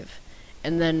 255,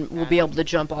 and then we'll be able to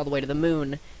jump all the way to the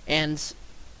moon, and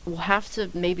we'll have to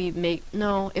maybe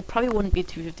no, it probably wouldn't be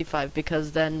 255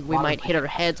 because then we Why might would- hit our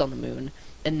heads on the moon,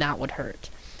 and that would hurt.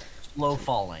 Slow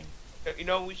falling. You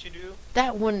know what we should do?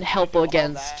 That wouldn't help do all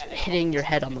against that. hitting your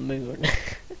head on the moon.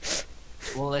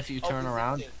 Well, if you Oh, turn this is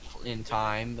around it. in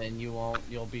time, then you'll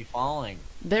be falling.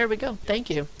 There we go. Thank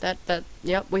you.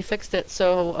 Yep, we fixed it.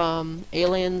 So,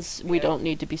 aliens, we Yeah. don't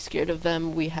need to be scared of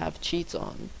them. We have cheats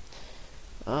on.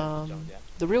 Yeah.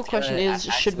 The real question is,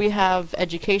 should we have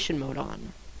education mode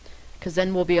on? Because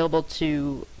then we'll be able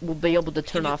to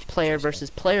turn do off player interesting. versus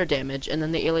player damage, and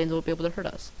then the aliens will be able to hurt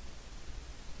us.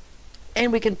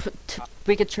 And we can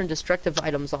we could turn destructive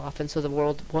items off, and so the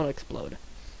world won't explode.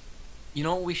 You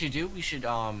know what we should do? We should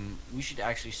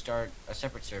actually start a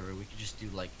separate server. We could just do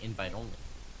like invite only.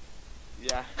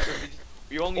 Yeah.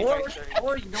 We only Or, invite certain-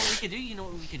 or you know what we could do? You know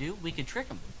what we could do? We could trick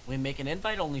them. We make an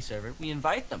invite only server. We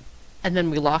invite them. And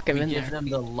then we lock them We in give there. them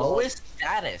the lowest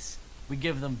status. We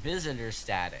give them visitor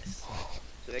status.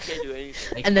 so they can't do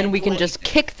anything. They And then can't we do can just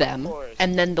anything. kick them, Of course.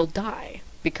 and then they'll die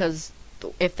because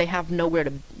if they have nowhere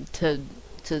to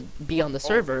be on the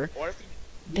server, Or if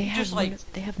they have just,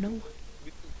 like- they have no.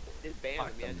 we could just ban them,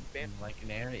 Fuck yeah, them just ban in, like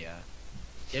an area.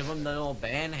 Give them the old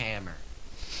ban hammer.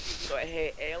 So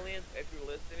hey, aliens, if you're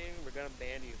listening, we're gonna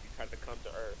ban you if you try to come to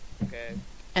Earth. Okay.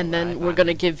 And then Alright, we're fine.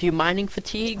 gonna give you mining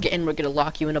fatigue, and we're gonna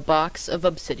lock you in a box of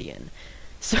obsidian.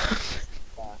 So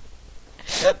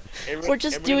And we're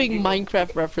just and gonna doing give them-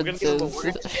 Minecraft gonna give them a references.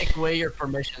 word- Take away your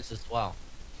permissions as well.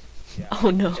 Yeah. Oh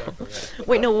no!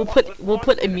 Wait, no. We'll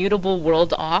put immutable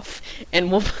world off,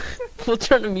 and we'll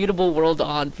turn immutable world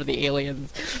on for the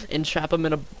aliens, and trap them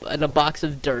in a box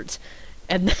of dirt,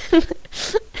 and then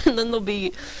and then they'll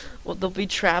be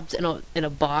trapped in a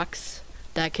box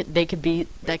that could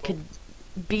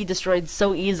be destroyed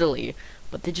so easily,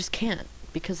 but they just can't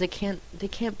because they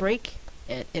can't break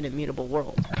it in immutable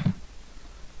world.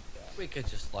 We could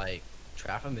just like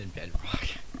trap them in bedrock.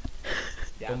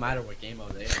 Yeah. No matter what game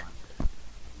mode they on. I mean,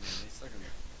 they still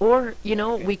gonna- Or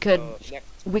we could. Next,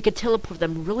 We could teleport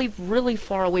them really, really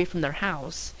far away from their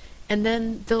house, and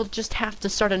then they'll just have to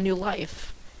start a new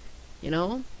life. You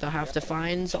know, they'll have to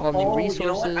find all new Oh, resources. you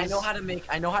know what? I know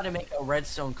how to make a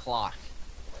redstone clock.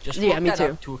 Just Yeah, hook me that too.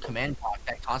 up to a command block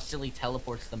that constantly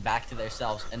teleports them back to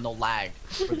themselves, and they'll lag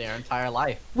for their entire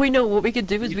life. We know what we could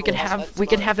do is we You could know, have that's we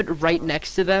could smart. have it right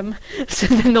next to them, so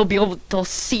then they'll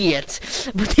see it,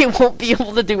 but they won't be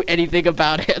able to do anything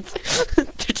about it. They're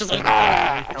just like, They're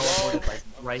ah. teleported like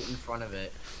right in front of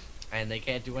it, and they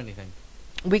can't do anything.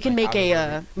 We can Like, make out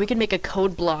of we can make a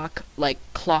code block like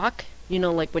clock. You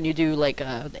know, like when you do like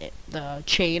the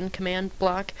chain command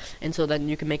block, and so then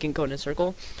you can make it go in a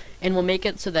circle, and we'll make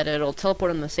it so that it'll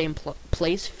teleport in the same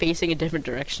place, facing a different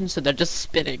direction, so they're just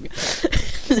spinning.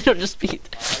 It'll just be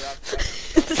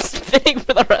spinning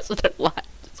for the rest of their lives.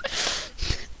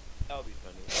 That would be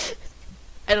funny.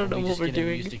 I don't know We what just we're get a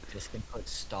doing. music disc and put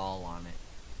stall on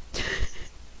it.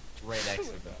 It's right next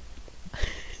to them.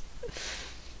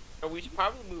 Or we should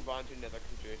probably move on to another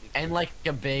conspiracy. And like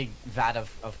a big vat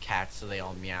of cats so they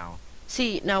all meow.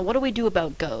 See, now what do we do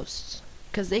about ghosts?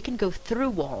 Because they can go through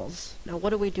walls. Now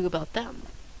what do we do about them?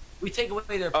 We take away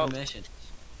their Oh. permissions.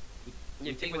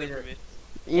 We take away their... Or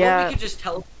Yeah. we could just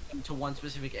teleport them to one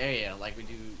specific area like we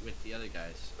do with the other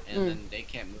guys. And then they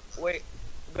can't move. Wait,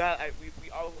 but we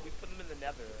put them in the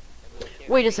nether. And they can't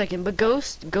Wait a leave. second, but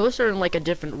ghosts are in like a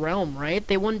different realm, right?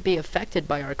 They wouldn't be affected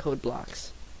by our code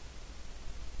blocks.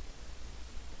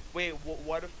 Wait,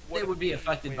 what if... What They if would be we-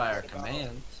 affected wait, by our what about-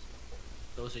 commands.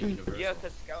 Those are Mm. universal. Yeah,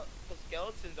 because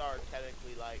skeletons are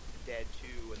technically, like, dead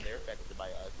too, and they're affected by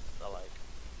us. So, like...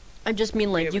 I just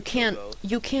mean like Yeah, you but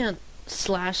kill can't ghosts.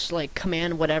 slash like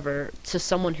command whatever to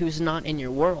someone who's not in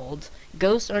your world.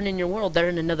 Ghosts aren't in your world; they're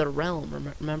in another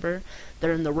realm. Remember,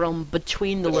 they're in the realm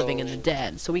between the living and the Oh.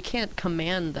 dead. So we can't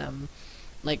command them.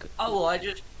 Like, Oh well, I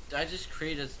just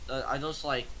create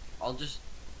I'll just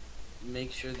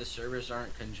make sure the servers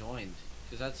aren't conjoined,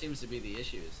 because that seems to be the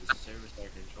issue. Is the servers are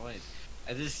conjoined.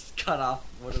 I just cut off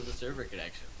one of the server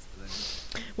connections. And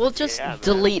then... we'll just Yeah, man.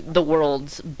 delete the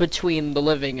worlds between the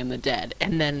living and the dead,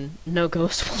 and then no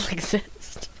ghost will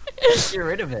exist. Get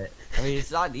rid of it. I mean,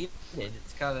 it's not needed.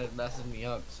 It's kind of messing me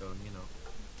up. So you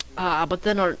know.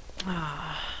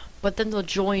 But then they'll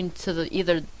join to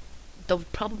they'll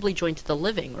probably join to the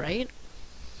living, right?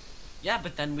 Yeah,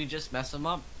 but then we just mess them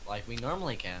up like we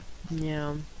normally can.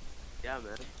 Yeah. Yeah,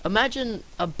 man. Imagine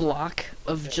a block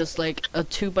of just like a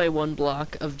 2x1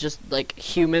 block of just like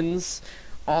humans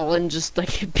all in just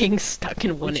like being stuck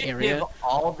in one we should area. Give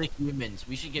all the humans.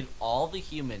 We should give all the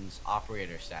humans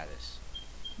operator status.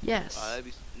 Yes. That'd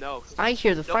be... No. I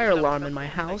hear the No, fire some- alarm some in my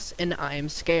people, like- house and I am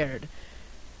scared.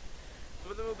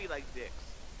 Some of them will be like dicks.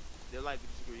 They're like,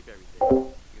 just grieve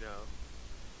everything. You know?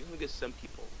 You can get some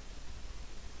people.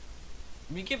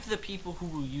 We give the people who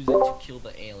will use it to kill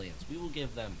the aliens. We will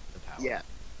give them the power. Yeah.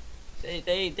 They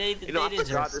You know, I deserve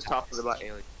forgot this it. topic about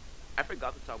aliens. I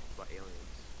forgot to talk about aliens.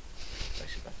 It's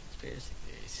actually about conspiracy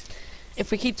theories.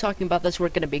 If we keep talking about this, we're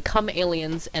going to become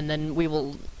aliens, and then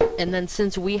and then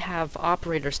since we have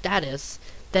operator status,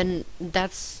 then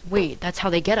that's how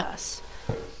they get us.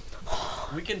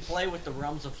 We can play with the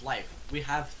realms of life. We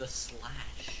have the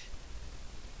slash.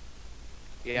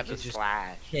 You have could to just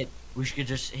slash. We should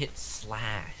just hit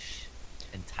slash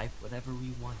and type whatever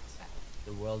we want.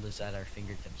 The world is at our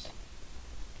fingertips.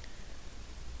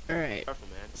 Alright, Careful,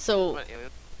 man. so Come on,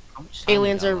 aliens. How much time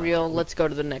aliens we got are left? real. Let's go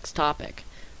to the next topic.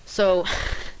 So,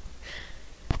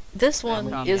 this one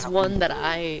Family is Guy. one that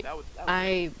That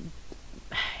was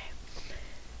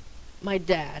my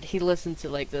dad, he listened to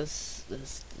like this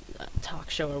talk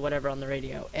show or whatever on the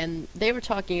radio, and they were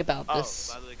talking about Oh,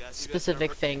 this by the way, guys, you guys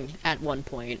specific remember? thing at one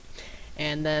point,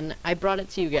 and then I brought it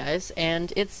to you guys,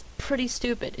 and it's pretty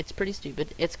stupid.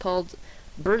 It's called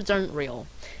Birds Aren't Real,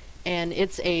 and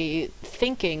it's a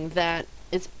thinking that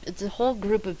it's a whole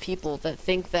group of people that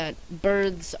think that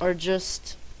birds are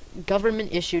just government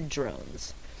issued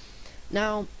drones.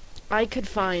 Now, I could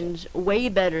find way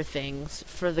better things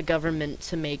for the government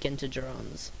to make into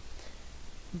drones.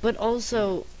 But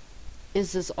also,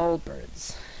 is this all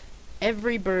birds?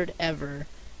 Every bird ever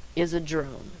is a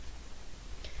drone.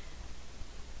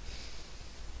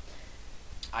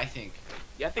 I think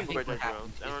Yeah, I think what birds are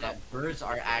happens drones. I is don't know. that birds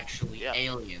are actually Yeah.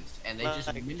 aliens, and they just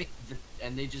Like- mimic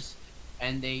and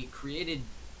they created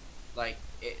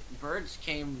birds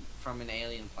came from an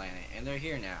alien planet, and they're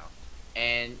here now,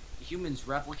 and humans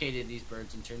replicated these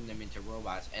birds and turned them into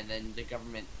robots, and then the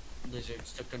government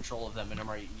lizards took control of them and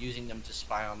are using them to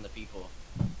spy on the people.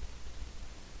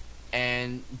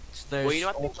 And there's Well, you know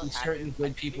what I think only what's certain happened?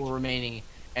 good people remaining,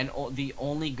 and the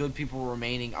only good people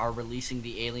remaining are releasing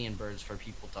the alien birds for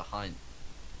people to hunt.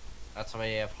 That's why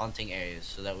we have hunting areas,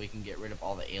 so that we can get rid of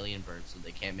all the alien birds, so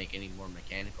they can't make any more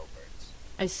mechanical birds.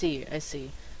 I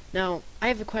see. Now, I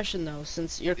have a question though,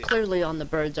 since you're Yeah. clearly on the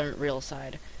birds aren't real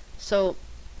side. So,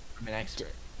 I'm an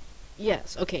expert.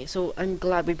 yes, okay, so I'm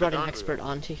glad we brought an aren't expert real.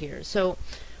 onto here. So,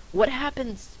 what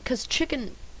happens, because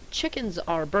chickens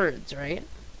are birds, right?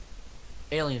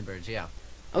 Alien birds, yeah.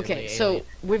 They're Okay, the so alien.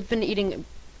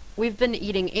 we've been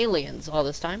eating aliens all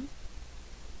this time?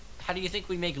 How do you think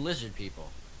we make lizard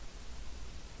people?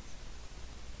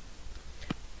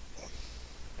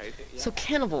 How do you think- yeah. So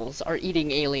cannibals are eating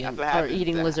That's what are happens.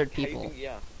 eating lizard How do you people. think-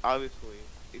 yeah, obviously.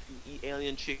 If you eat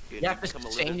alien chicken, You have to become a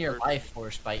sustain lizard your person. life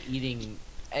force by eating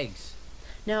eggs.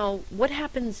 Now, what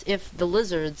happens if the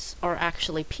lizards are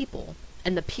actually people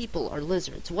and the people are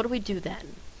lizards? What do we do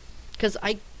then? Because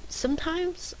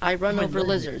sometimes I run I'm a over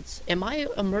lizard. lizards. Am I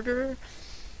a murderer?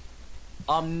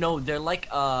 No, they're like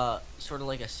sort of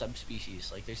like a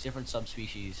subspecies. Like there's different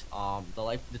subspecies.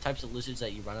 The types of lizards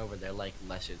that you run over, they're like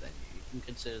lesser than you. You can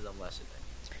consider them lesser than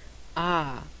you.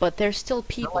 Ah, but they're still They're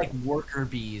people. like worker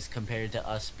bees compared to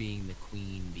us being the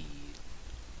queen bee.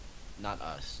 Not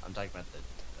us. I'm talking about the.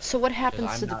 So what happens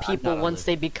I'm to the not- I'm people not a once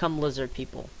they lizard. become lizard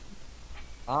people?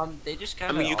 They just I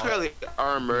kind of. mean, you clearly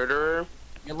are a murderer.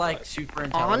 You're like super On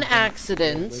intelligent. you're a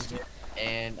accident. lizard,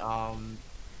 and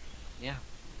yeah.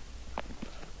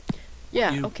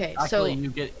 Yeah, You, okay, actually, you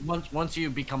get once you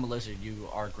become a lizard, you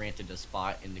are granted a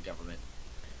spot in the government.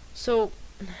 so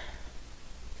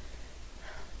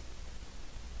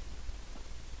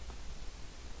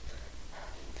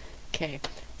okay.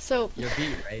 So You're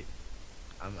beat, right?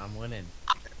 I'm winning.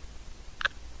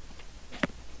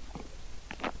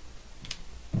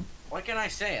 What can I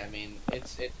say? I mean,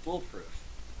 it's foolproof.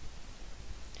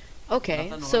 okay,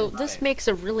 Nothing so wrong with this it. makes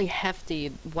a really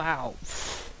hefty wow.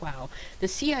 Wow. The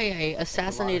CIA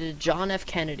assassinated John F.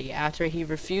 Kennedy after he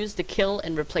refused to kill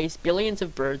and replace billions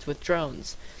of birds with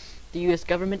drones. The U.S.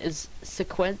 government is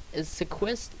sequestering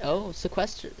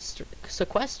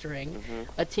Mhm.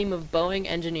 a team of Boeing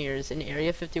engineers in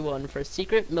Area 51 for a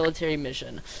secret military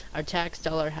mission. Our tax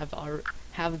dollar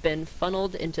have been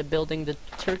funneled into building the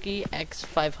Turkey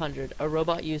X-500, a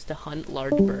robot used to hunt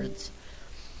large birds.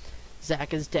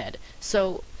 Zach is dead.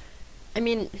 So, I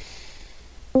mean,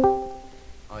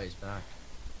 Oh, he's back.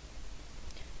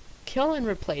 kill and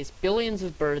replace billions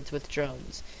of birds with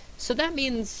drones. So that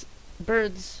means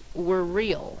birds were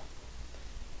real.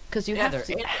 Because you Yeah, have they're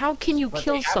to. aliens, How can you but they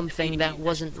kill have to something be that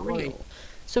wasn't destroyed. real?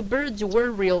 So birds were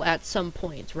real at some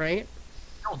point, right?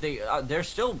 No, they're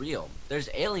still real. There's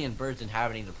alien birds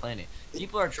inhabiting the planet.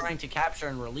 People are trying to capture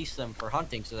and release them for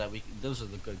hunting, so that those are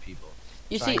the good people.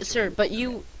 You Trying see, to sir, release but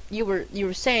them. you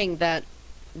were saying that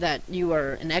you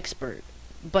are an expert,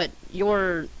 but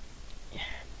your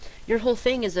whole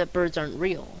thing is that birds aren't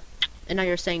real, and now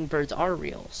you're saying birds are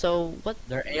real. So what?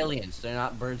 They're aliens. They're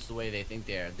not birds the way they think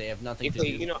they are. They have nothing to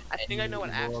Okay, do. you know, with I think I any know what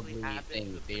actually worldly happened.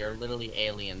 thing. They are literally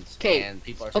aliens, 'Kay, and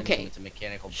people are turning okay. them into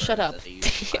mechanical birds Shut up. that they use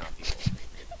to spy on people.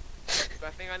 So I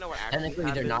think I know what actually Technically,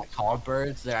 they're happened. not called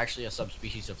birds. They're actually a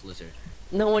subspecies of lizard.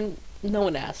 No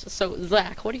one asked. So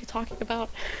Zach, what are you talking about?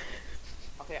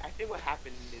 Okay, I think what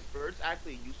happened is birds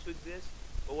actually used to exist,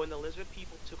 but when the lizard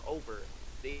people took over,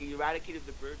 they eradicated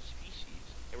the bird species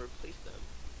and replaced them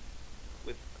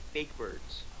with fake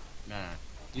birds No, no.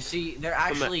 You see, they're from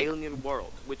actually an alien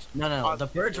world, which no. caused The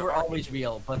birds there were are always aliens.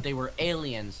 real, but they were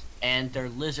aliens, and they're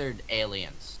lizard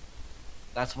aliens.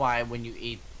 That's why when you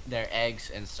eat their eggs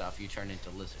and stuff, you turn into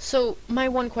lizards. So my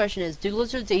one question is, do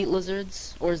lizards eat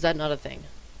lizards, or is that not a thing?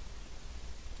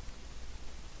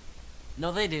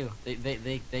 No, they do. They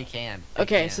can. They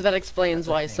Okay, can. so that explains That's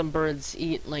a why thing. some birds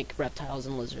eat like reptiles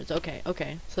and lizards. Okay,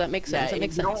 so that makes sense. Yeah, That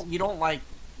makes you sense.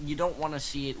 you don't want to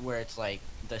see it where it's like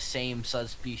the same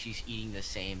subspecies eating the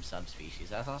same subspecies.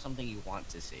 That's not something you want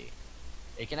to see.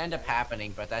 It can end up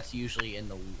happening, but that's usually in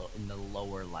the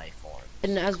lower life forms.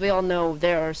 And as we all know,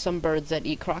 there are some birds that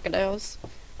eat crocodiles.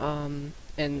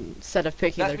 Instead of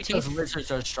picking That's their because teeth.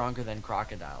 lizards are stronger than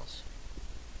crocodiles.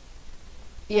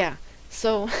 Yeah.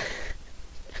 So.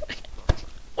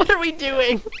 What are we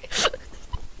doing?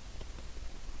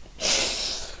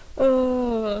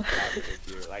 Oh,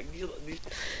 Like these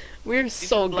we're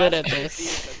so good at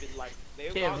this. Have been, like,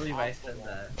 they've Can't gone believe on I for said long.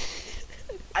 that.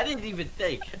 I didn't even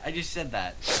think. I just said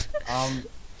that.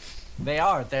 They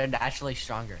are. They're naturally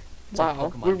stronger. It's like Wow,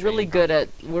 Pokemon we're really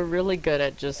training good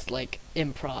at just like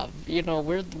improv. You know,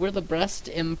 we're the best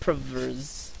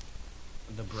improvers.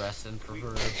 The breast and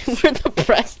perverts. We're the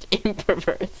best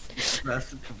improvers.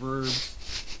 breast and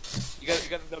perverts. You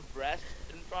got the breast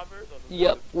in Proverbs? Or the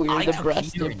Yep, we're I the come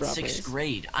best here in 6th improvers.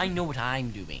 grade. I know what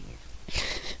I'm doing.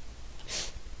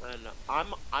 I don't know. I'm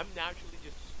naturally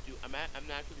just I'm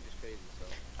naturally just crazy. So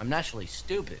I'm naturally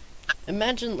stupid.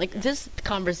 Imagine like this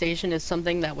conversation is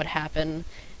something that would happen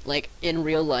like in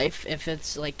real life, if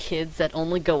it's like kids that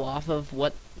only go off of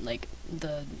what like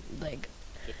the like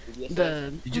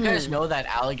the Did you guys know that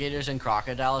alligators and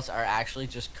crocodiles are actually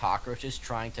just cockroaches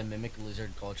trying to mimic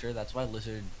lizard culture? That's why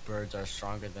lizard birds are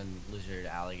stronger than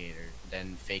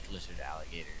fake lizard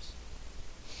alligators.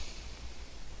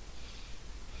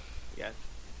 Yes.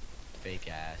 Fake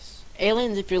ass.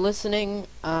 aliens? If you're listening,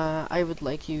 I would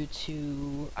like you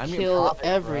to I'm your kill prophet,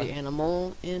 every bruh.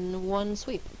 animal in one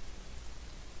sweep,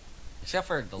 Except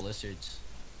for the lizards.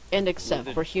 and except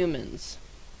Lizard. for humans.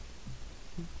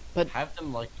 Have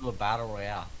them like do a battle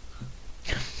royale.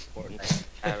 Fortnite.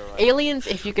 I don't know. Aliens,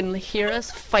 if you can hear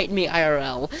us, fight me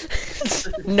IRL.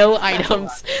 No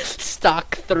items.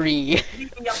 Stock 3.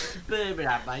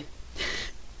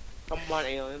 Come on,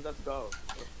 aliens, let's go.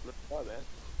 Let's go, man.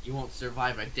 You won't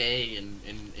survive a day in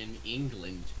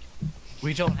England.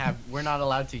 We're not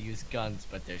allowed to use guns,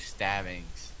 but there's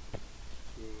stabbings.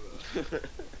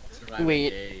 Survive a Wait.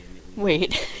 day in England.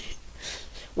 Wait.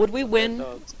 Would we win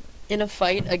So, in a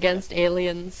fight against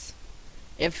aliens?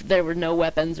 If there were no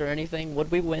weapons or anything,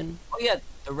 would we win? Oh yeah,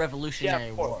 the Revolutionary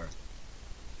of course. War.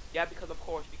 yeah, because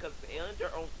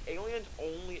the aliens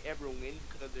only ever win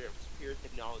because of their superior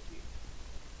technology.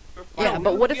 Yeah,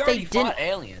 but what if we they already didn't- fought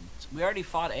aliens? We already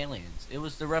fought aliens. It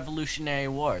was the Revolutionary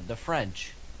War. The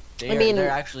French. They're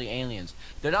actually aliens.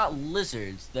 They're not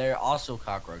lizards. They're also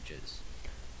cockroaches.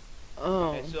 Oh.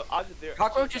 Okay, so they're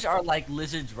Cockroaches are like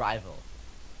lizards' rival.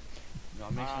 You know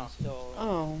what makes sense? So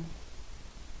Oh.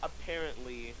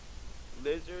 apparently,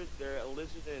 there are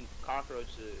lizards and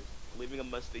cockroaches living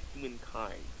amongst the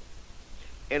humankind,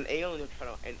 and aliens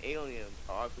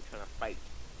are also trying to fight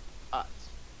us.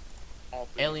 All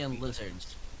three Alien species.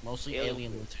 lizards. Mostly Alien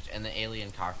alien lizards. lizards and the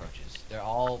alien cockroaches. They're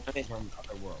all Okay. from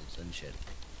other worlds and shit.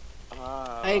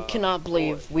 I cannot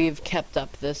believe we've kept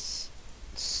up this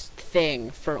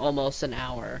thing for almost an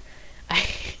hour.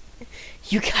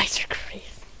 You guys are crazy.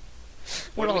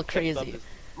 We're all crazy.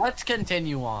 Let's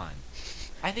continue on.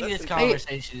 I think this Listen,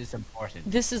 conversation is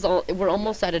important. This is all. We're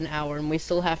almost at an hour, and we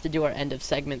still have to do our end of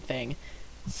segment thing.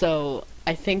 So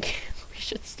I think we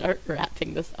should start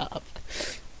wrapping this up.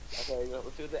 Okay,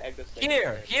 let's do the egg of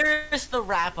segment. Here's the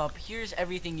wrap up. Here's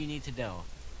everything you need to know.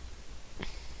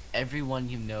 Everyone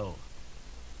you know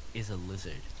is a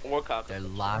lizard. Or cockroach. They're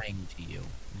lying to you.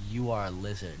 You are a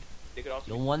lizard. They could also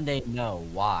You'll one day know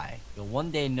why. You'll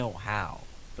one day know how.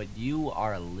 But you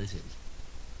are a lizard.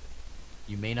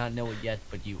 You may not know it yet,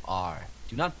 but you are.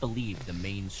 Do not believe the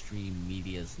mainstream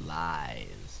media's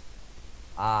lies.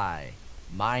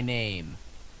 My name,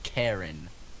 Karen.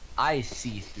 I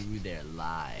see through their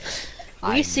lies.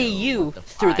 We see you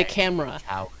through the camera.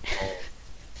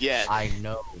 Yes. I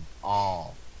know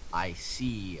all. I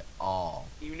see all.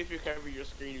 Even if you cover your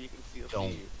screen, you can still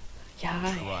Don't. see you.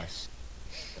 Yeah, Trust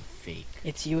the fake.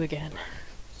 it's you again.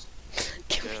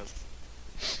 Yeah.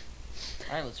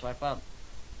 Alright, let's swipe up.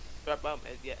 Wrap up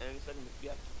and yeah, and segment.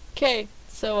 Yeah. Okay,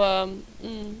 so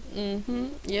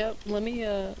yep. Let me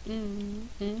Uh-huh.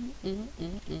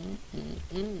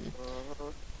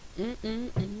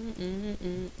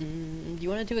 Do you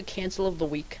want to do a cancel of the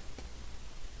week?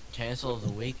 Cancel of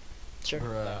the week. Sure.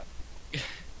 Or,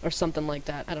 Or something like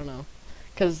that. I don't know.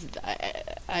 Because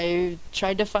I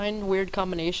tried to find weird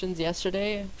combinations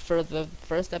yesterday for the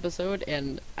first episode,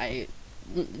 and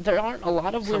there aren't a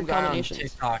lot of some weird guy on combinations.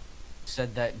 TikTok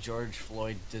said that George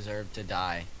Floyd deserved to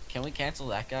die. Can we cancel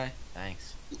that guy?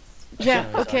 Thanks. Yeah,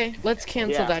 Sorry. okay, let's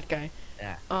cancel Yeah. that guy.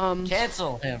 Yeah.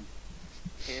 Cancel him.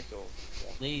 Cancel.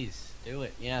 Yeah. Please do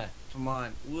it. Yeah. Come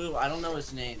on. Woo, I don't know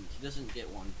his name. He doesn't get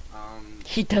one.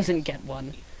 He doesn't get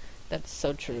one. That's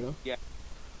so true.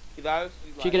 He's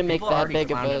obviously If you're gonna make People that already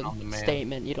big of clowning on the a man.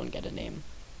 statement, you don't get a name.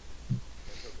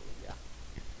 Yeah.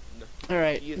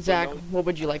 Alright, He is the Zach, most- what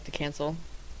would you like to cancel?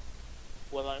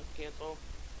 Well, I cancel.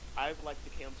 I would like to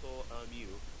cancel you.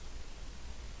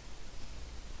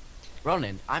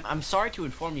 Ronan, I'm sorry to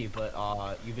inform you, but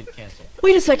you've been canceled.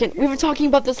 Wait a second, we were talking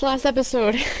about this last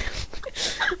episode.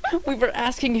 We were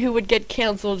asking who would get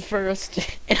canceled first,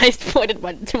 and I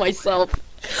pointed to myself.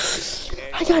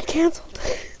 I got canceled.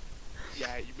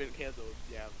 Yeah, you've been canceled.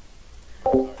 Yeah.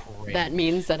 Sorry. Great. That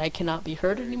means that I cannot be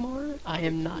heard anymore. I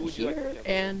am not Who would you like to here,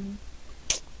 cancel? and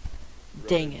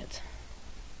dang it.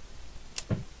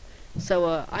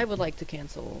 So, I would like to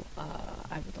cancel,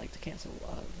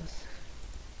 this.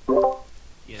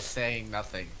 He's saying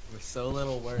nothing. With so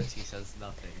little words, he says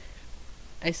nothing.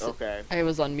 Okay. I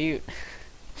was on mute,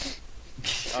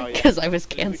 Oh yeah. because I was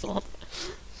canceled.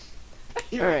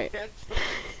 You're Alright. canceled.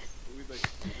 We like-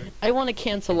 I want to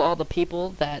cancel all the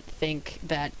people that think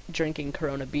that drinking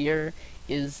Corona beer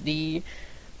is the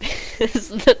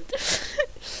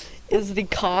is the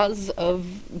cause of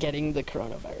getting the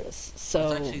coronavirus. It's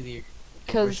So, actually the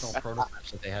because original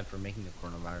prototypes that they had for making the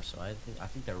coronavirus, so I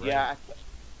think they're right. Yeah.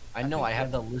 I know, I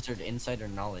have the lizard insider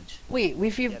knowledge. wait, we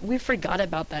Yeah. we forgot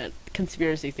about that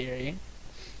conspiracy theory.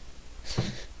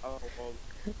 Oh, well,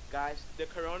 guys, the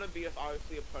coronavirus is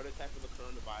obviously a prototype of the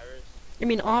coronavirus. I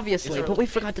mean, obviously, It's a- but we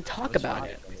forgot to talk It's about fine.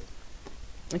 it.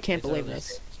 I can't It's believe early this.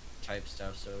 stage type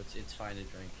stuff, so it's fine to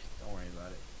drink. Don't worry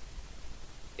about it.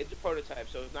 It's a prototype,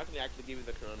 so it's not going to actually give you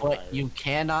the coronavirus. But you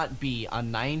cannot be a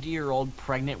 90-year-old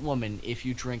pregnant woman if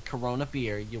you drink Corona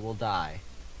beer. You will die.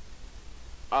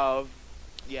 Of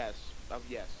yes. Of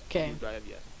yes. 'Kay. You die of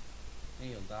yes. Yeah,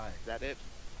 you'll die. Is that it?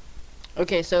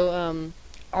 Okay, so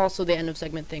also the end of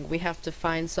segment thing. We have to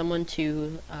find someone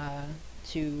to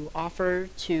offer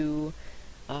to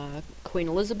Queen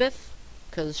Elizabeth,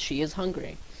 because she is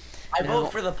hungry. I Now-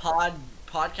 vote for the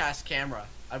podcast camera.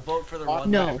 I vote for the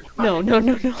one. No, that- no, no,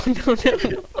 no, no, no,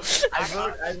 no,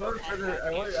 I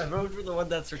vote for the one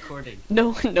that's recording.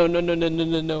 no, no, no, no, no, no,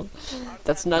 no, no.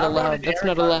 That's not I allowed. voted That's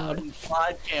not Eric on allowed.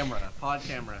 Pod camera. Pod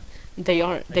camera. They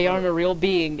aren't a real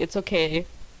being. It's okay.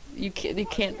 You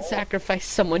can't sacrifice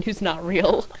someone who's not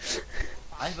real.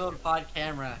 I vote pod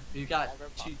camera. You got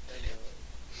two.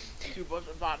 Two votes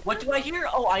for bot. What do I hear?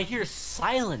 Oh, I hear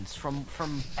silence from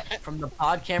the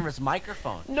pod camera's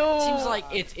microphone. No. It seems like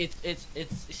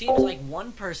it seems like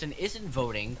one person isn't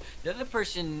voting, the other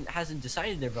person hasn't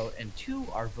decided their vote, and two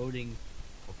are voting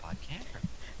for pod camera.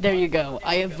 There you go.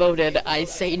 I have voted. I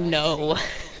say no.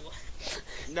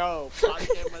 No, bot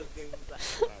camera's being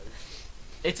sacrificed.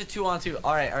 It's a 2-on-2.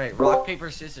 All right. Rock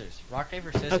paper scissors. Rock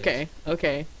paper scissors. Okay.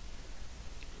 Okay.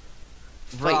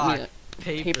 Rock Fight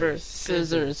me. paper,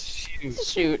 scissors. Shoot.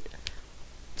 Shoot.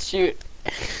 Shoot.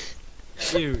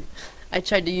 Shoot. I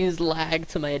tried to use lag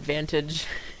to my advantage.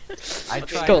 I Just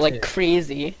tried go to- like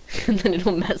crazy, and then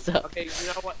it'll mess up. Okay, you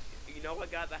know what? You know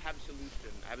what, guys? I have a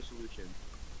solution. I have a solution.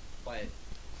 But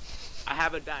I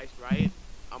have a dice, right?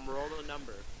 I'm rolling a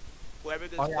number. Whoever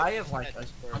this oh, yeah, I have person like a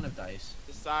says ton of dice.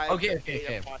 decides Okay. the date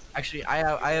of podcast. Actually,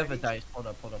 I have a dice. Hold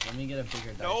up. Let me get a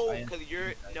bigger dice. No, I have because a you're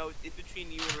bigger dice. no. It's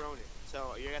between you and Ronan.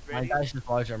 So you're guys My ready? dice is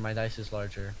larger. My dice is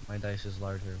larger. My dice is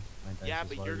larger. My dice Yeah, is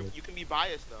but larger. you can be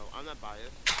biased though. I'm not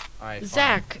biased. All right. Fine.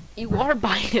 Zach, you are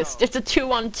biased. It's a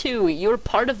 2-on-2. You're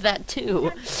part of that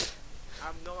too.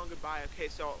 I'm no longer biased. Okay,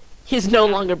 so He's no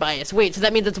longer biased. Wait, so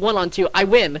that means it's 1-on-2. I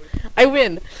win. I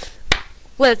win.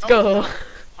 Let's go.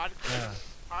 Pod Yeah.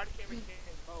 Cameron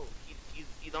can't vote.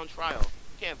 He's on trial.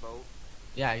 He can't vote.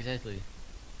 Yeah. Exactly.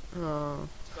 Oh.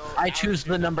 So I Alex, choose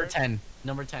your the number 10.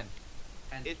 Number 10.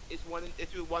 It's one.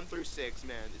 It's with 1 through 6,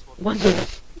 man. It's One.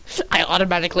 I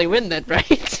automatically win then,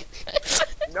 right?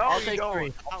 No, I'll you take don't.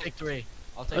 3. I'll take 3.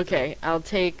 I'll take Okay, I'll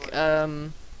take,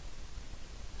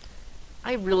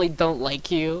 I really don't like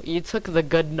you. You took the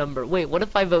good number. Wait, what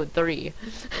if I vote 3?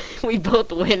 We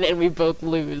both win and we both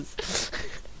lose. 3.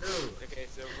 Okay,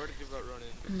 so where did you vote,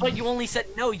 Ronan? But you only said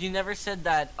no. You never said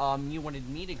that you wanted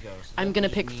me to go. So I'm that gonna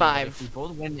would pick mean 5. If we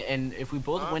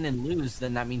both win and lose,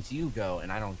 then that means you go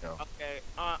and I don't go. Okay,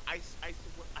 I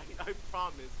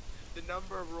promise. The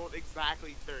number rolled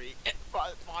exactly 3.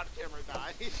 Pod camera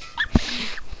died.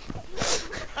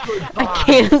 I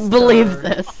can't believe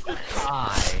this.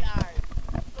 Hi.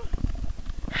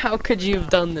 How could you have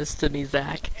done this to me,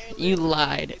 Zach? You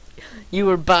lied. You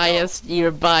were biased.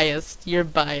 You're biased. You're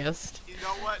biased. You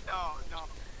know what? No.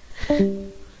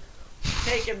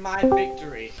 Taking my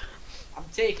victory. I'm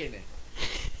taking it.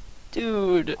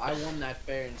 Dude. I won that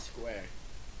fair and square.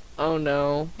 Oh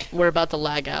no. We're about to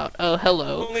lag out. Oh,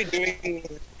 hello. Only doing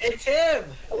It's him.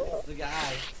 It's the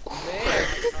guy. It's the man.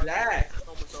 It's Zach. It's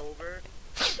almost over.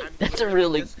 I'm That's a literally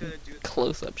really just gonna do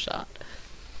close-up shot.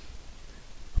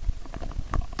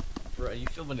 Bro, are you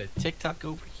filming a TikTok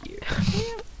over here?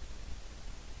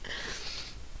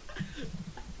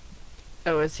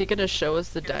 Oh, is he gonna show us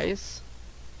the dice?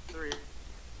 3.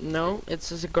 No, it's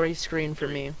just a gray screen for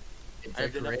me. It's I a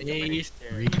did that gray right there.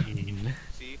 screen.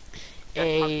 See?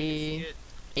 A-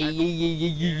 It's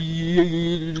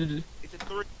a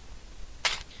 3.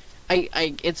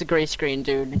 It's a gray screen,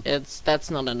 dude.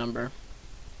 That's not a number.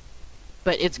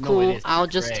 But it's No, cool. it is. I'll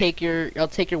It's just gray. I'll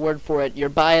take your word for it. You're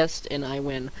biased and I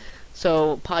win.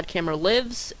 So pod camera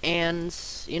lives, and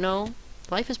you know,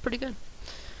 life is pretty good.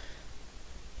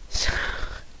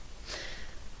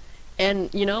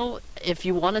 And you know, if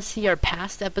you want to see our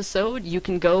past episode, you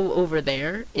can go over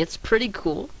there. It's pretty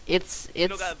cool. It's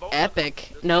gotta vote. epic.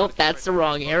 There's Nope, pod that's the camera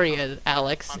wrong down. area,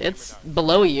 Alex. Pod camera It's down.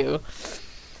 below you.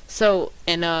 So,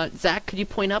 and Zach, could you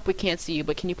point up? We can't see you,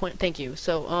 but can you point? Thank you.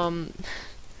 So,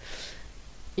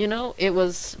 you know, it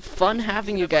was fun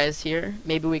having you guys here.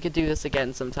 Maybe we could do this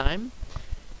again sometime.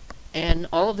 and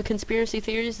all of the conspiracy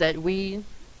theories that we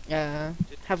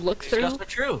have looked Discuss through are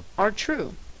true. are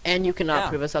true, and you cannot Yeah.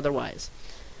 prove us otherwise.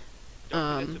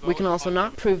 Don't forget to We vote can also on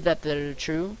not them. prove that they're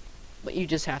true, but you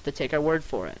just have to take our word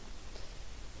for it.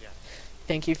 Yeah.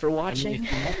 Thank you for I mean, watching.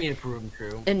 if you want me to prove them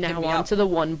true. And hit now me on up. to the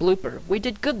one blooper. We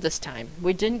did good this time.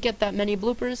 We didn't get that many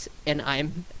bloopers, and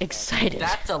I'm excited.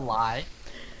 That's a lie.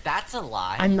 That's a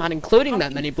lie. I'm not including How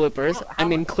that many bloopers. how- I'm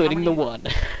how including the many- one.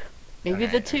 Maybe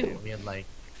the Alright, two. alright, we had like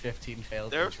 15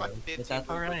 failed There's intros, like but 15 that's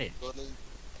alright.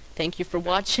 Thank you for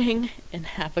watching, and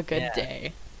have a good Yeah.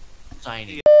 day.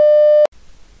 Signing.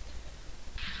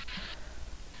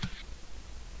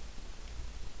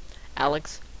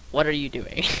 Alex, what are you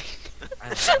doing? I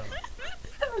don't know.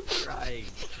 I'm trying.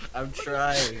 I'm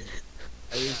trying.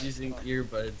 I was using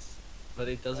earbuds, but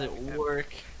it doesn't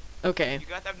work. Okay, You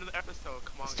guys have another episode.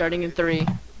 Come on. starting in guys. 3,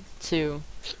 2,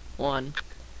 1.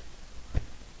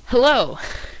 Hello!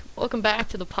 Welcome back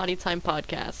to the Potty Time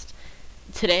Podcast.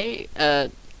 Today,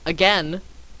 again,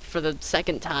 for the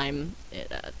second time